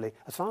probably,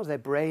 as far as their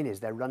brain is,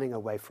 they're running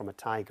away from a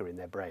tiger in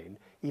their brain,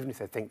 even if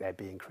they think they're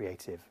being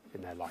creative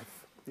in their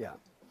life. Yeah.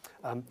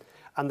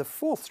 And the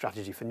fourth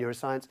strategy for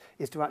neuroscience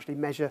is to actually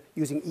measure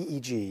using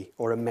EEG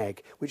or a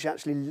MEG, which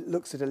actually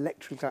looks at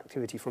electrical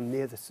activity from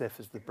near the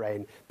surface of the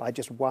brain by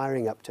just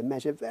wiring up to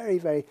measure very,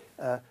 very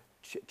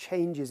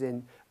changes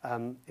in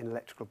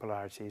electrical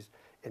polarities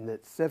in the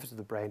surface of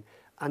the brain.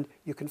 And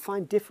you can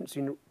find difference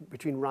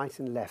between right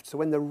and left. So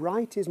when the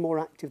right is more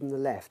active than the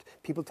left,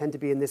 people tend to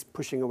be in this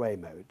pushing away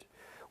mode.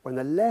 When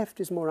the left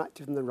is more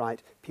active than the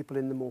right, people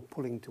in the more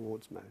pulling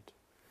towards mode.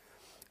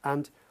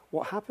 And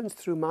what happens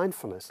through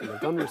mindfulness, and they've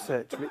done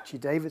research, Richie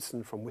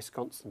Davidson from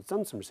Wisconsin has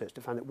done some research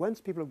to find that once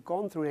people have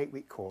gone through an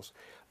 8-week course,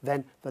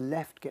 then the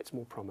left gets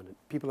more prominent.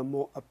 People are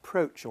more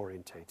approach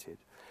orientated.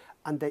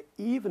 And they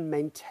even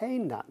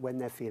maintain that when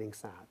they're feeling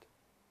sad.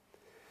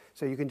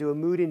 So you can do a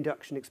mood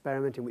induction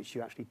experiment in which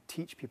you actually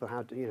teach people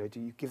how to,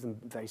 you give them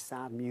very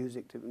sad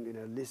music,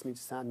 listening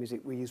to sad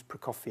music. We use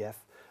Prokofiev.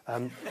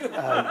 And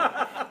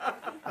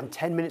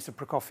 10 minutes of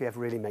Prokofiev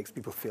really makes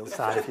people feel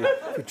sad if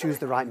you choose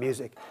the right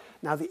music.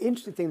 Now, the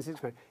interesting thing is this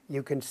experiment,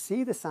 you can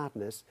see the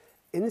sadness.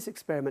 In this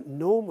experiment,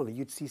 normally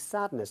you'd see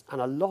sadness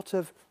and a lot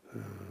of,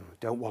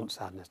 don't want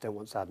sadness,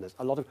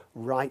 a lot of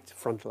right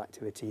frontal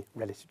activity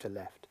relative to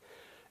left.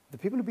 The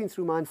people who've been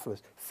through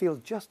mindfulness feel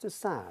just as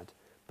sad,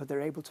 but they're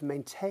able to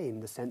maintain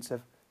the sense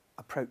of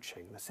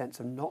approaching, the sense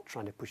of not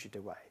trying to push it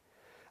away.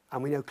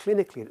 And we know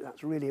clinically that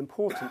that's really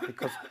important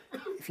because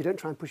if you don't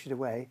try and push it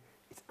away,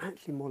 it's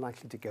actually more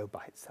likely to go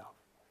by itself.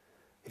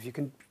 If you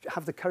can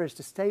have the courage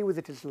to stay with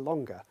it a little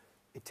longer,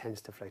 it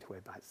tends to float away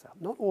by itself.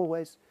 Not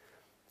always.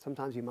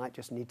 Sometimes you might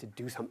just need to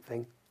do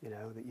something,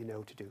 that you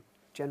know to do.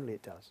 Generally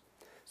it does.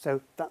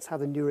 So that's how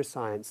the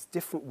neuroscience,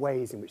 different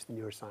ways in which the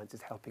neuroscience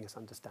is helping us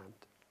understand.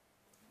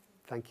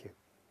 Thank you.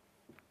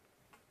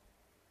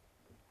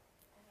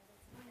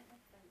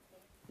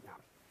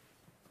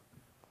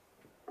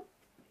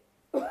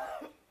 I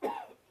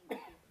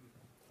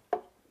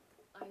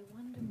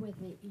wonder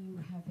whether you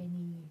have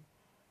any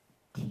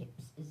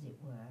tips, as it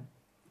were,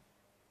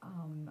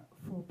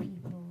 for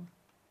people,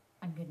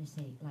 I'm going to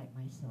say like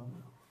myself,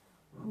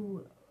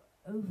 who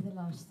over the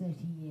last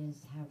 30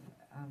 years have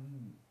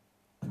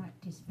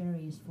practiced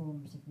various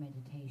forms of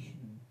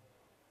meditation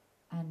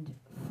and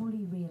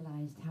fully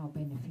realized how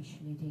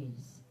beneficial it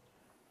is,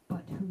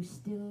 but who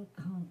still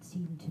can't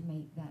seem to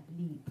make that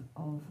leap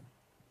of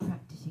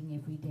practicing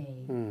every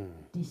day,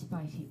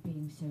 despite it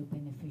being so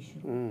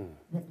beneficial,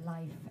 that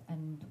life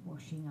and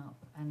washing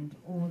up and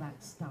all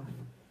that stuff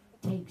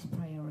takes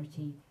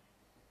priority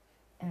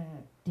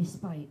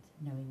despite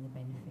knowing the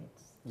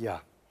benefits. Yeah.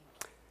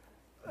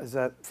 There's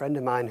a friend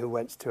of mine who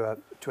went to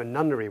a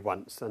nunnery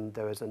once, and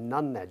there was a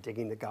nun there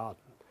digging the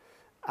garden.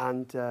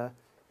 And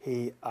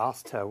he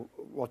asked her,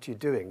 what are you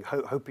doing?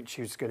 Hoping she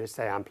was going to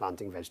say, I'm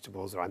planting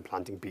vegetables, or I'm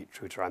planting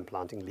beetroot, or I'm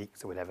planting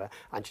leeks, or whatever.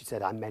 And she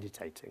said, I'm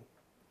meditating.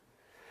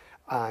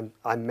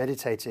 I'm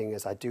meditating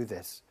as I do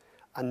this.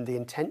 And the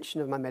intention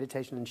of my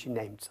meditation, and she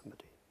named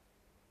somebody.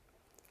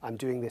 I'm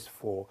doing this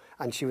for,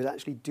 and she was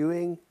actually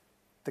doing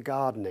the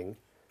gardening,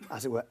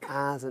 as it were,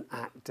 as an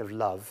act of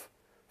love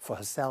for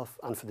herself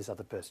and for this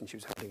other person she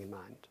was holding in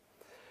mind.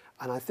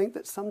 And I think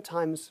that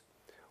sometimes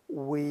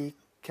we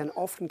can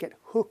often get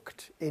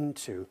hooked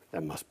into,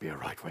 there must be a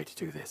right way to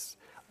do this,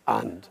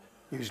 and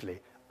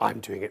usually, I'm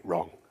doing it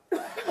wrong.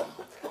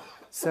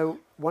 So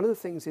one of the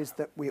things is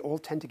that we all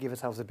tend to give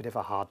ourselves a bit of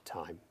a hard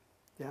time,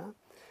 yeah?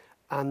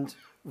 And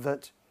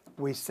that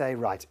we say,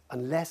 right,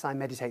 unless I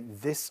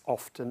meditate this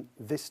often,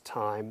 this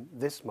time,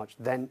 this much,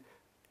 then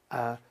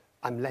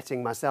I'm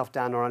letting myself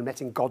down, or I'm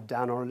letting God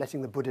down, or I'm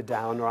letting the Buddha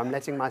down, or I'm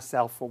letting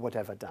myself or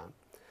whatever down.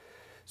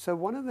 So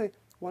one of the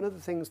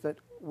things that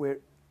we're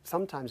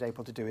sometimes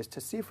able to do is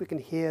to see if we can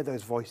hear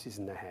those voices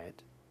in the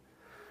head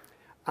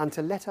and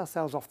to let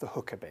ourselves off the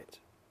hook a bit.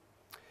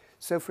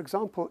 So for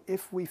example,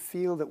 if we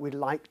feel that we'd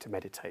like to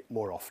meditate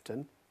more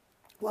often,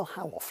 well,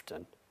 how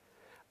often?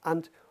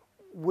 And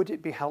would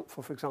it be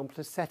helpful, for example,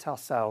 to set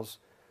ourselves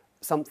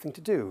something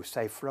to do,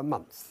 say for a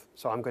month?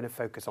 So I'm going to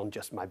focus on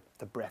just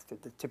the breath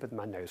at the tip of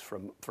my nose for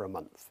a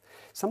month.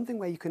 Something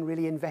where you can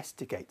really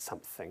investigate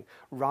something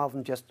rather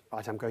than just,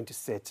 right, I'm going to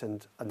sit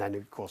and then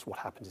of course what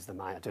happens is the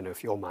mind, I don't know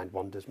if your mind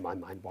wanders, my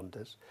mind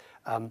wanders.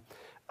 And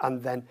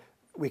then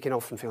we can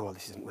often feel, well,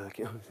 this isn't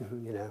working,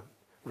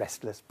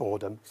 restless,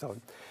 boredom, so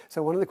on.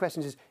 So one of the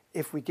questions is,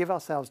 if we give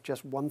ourselves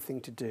just one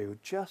thing to do,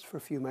 just for a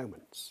few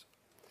moments,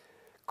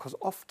 because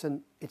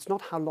often it's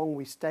not how long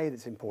we stay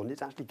that's important,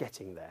 it's actually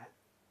getting there.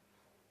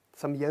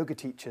 Some yoga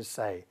teachers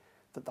say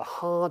that the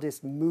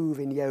hardest move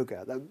in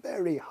yoga, the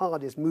very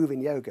hardest move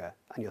in yoga,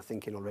 and you're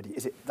thinking already,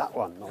 is it that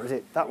one or is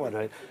it that one?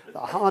 The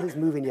hardest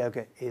move in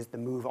yoga is the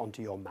move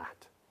onto your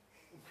mat.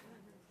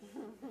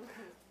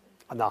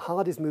 And the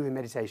hardest move in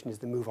meditation is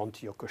the move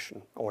onto your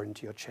cushion or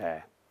into your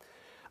chair.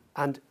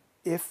 And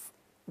if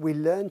we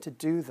learn to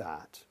do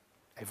that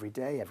every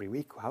day, every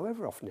week,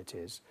 however often it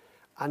is,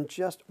 and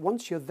just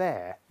once you're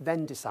there,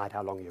 then decide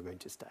how long you're going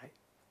to stay.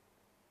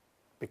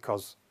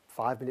 Because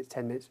 5 minutes,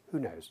 10 minutes, who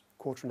knows?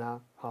 Quarter an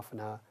hour, half an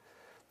hour.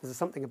 There's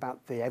something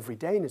about the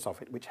everydayness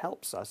of it which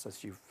helps us,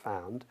 as you've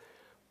found.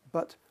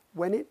 But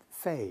when it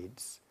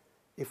fades,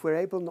 if we're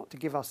able not to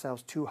give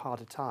ourselves too hard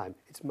a time,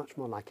 it's much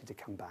more likely to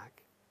come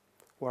back.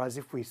 Whereas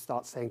if we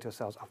start saying to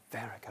ourselves, oh,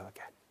 there I go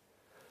again,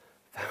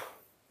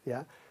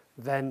 yeah,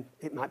 then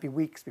it might be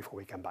weeks before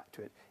we come back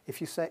to it. If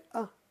you say,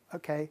 oh,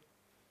 okay,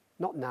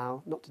 not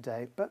now, not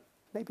today, but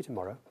maybe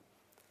tomorrow,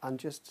 and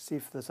just see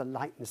if there's a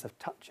lightness of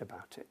touch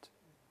about it,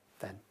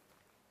 then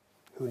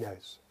who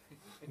knows?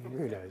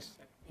 Who knows?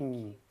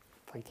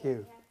 Thank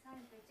you. We have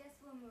time for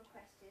just one more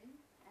question.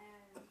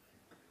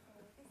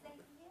 This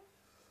lady here?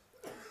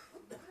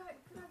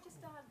 Could I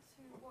just add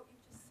to what you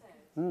just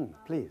said?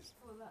 Please.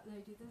 For that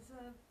lady, there's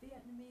a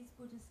Vietnamese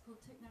Buddhist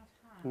called Thich Nhat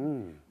Hanh.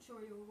 I'm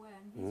sure you're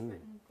aware, and he's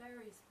written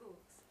various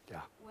books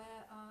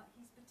where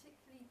he's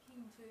particularly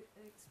keen to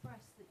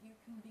express that you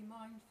can be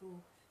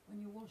mindful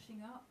when you're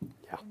washing up,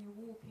 when you're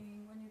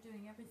walking, when you're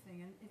doing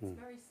everything, and it's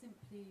very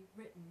simply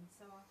written.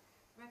 So I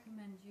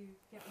recommend you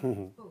get one of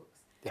his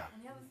books.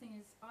 And the other thing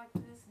is, I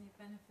personally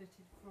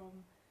benefited from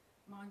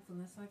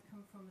mindfulness. I've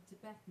come from a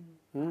Tibetan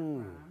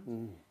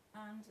background,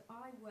 and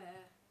I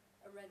wear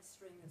a red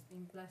string that's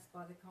been blessed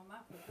by the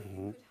Karmapa, but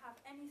you could have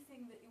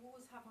anything that you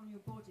always have on your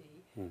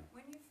body.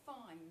 When you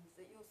find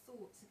that your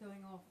thoughts are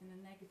going off in a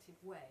negative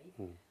way,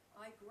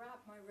 I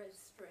grab my red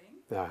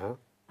string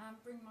and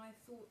bring my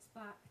thoughts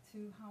back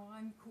to how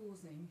I'm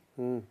causing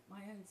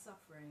my own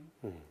suffering.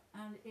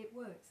 And it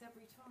works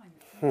every time.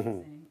 It's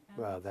amazing. And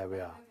well, there we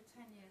are. Over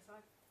 10 years,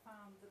 I've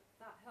found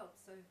that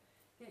helps. So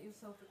get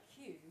yourself a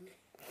cue that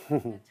you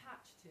can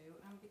attach to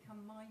and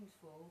become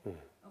mindful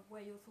of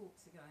where your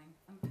thoughts are going.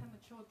 And Pema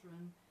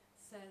Chodron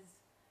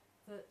says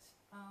that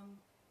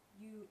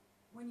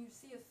when you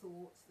see a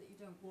thought that you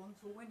don't want,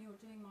 or when you're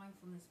doing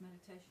mindfulness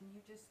meditation,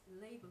 you just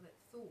label it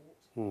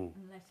thought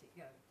and let it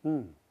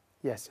go.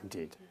 Yes, and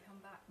indeed. You can come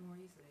back more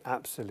easily.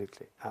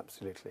 Absolutely,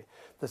 absolutely.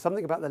 There's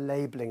something about the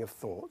labelling of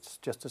thoughts,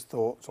 just as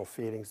thoughts or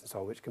feelings and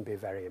so on, which can be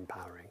very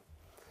empowering.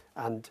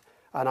 And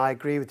I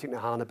agree with Thich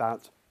Nhat Hanh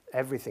about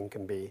everything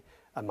can be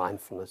a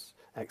mindfulness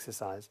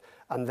exercise.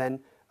 And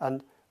then,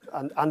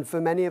 and for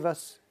many of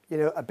us, you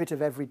know, a bit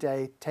of every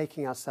day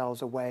taking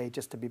ourselves away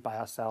just to be by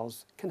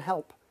ourselves can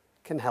help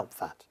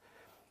that.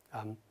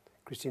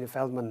 Christina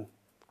Feldman,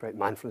 great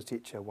mindfulness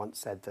teacher, once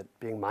said that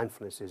being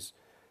mindfulness is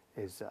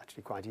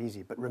actually quite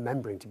easy, but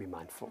remembering to be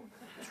mindful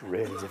is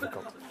really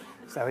difficult.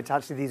 So it's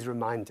actually these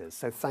reminders.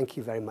 So thank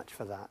you very much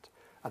for that.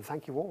 And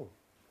thank you all.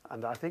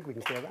 And I think we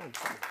can stay around.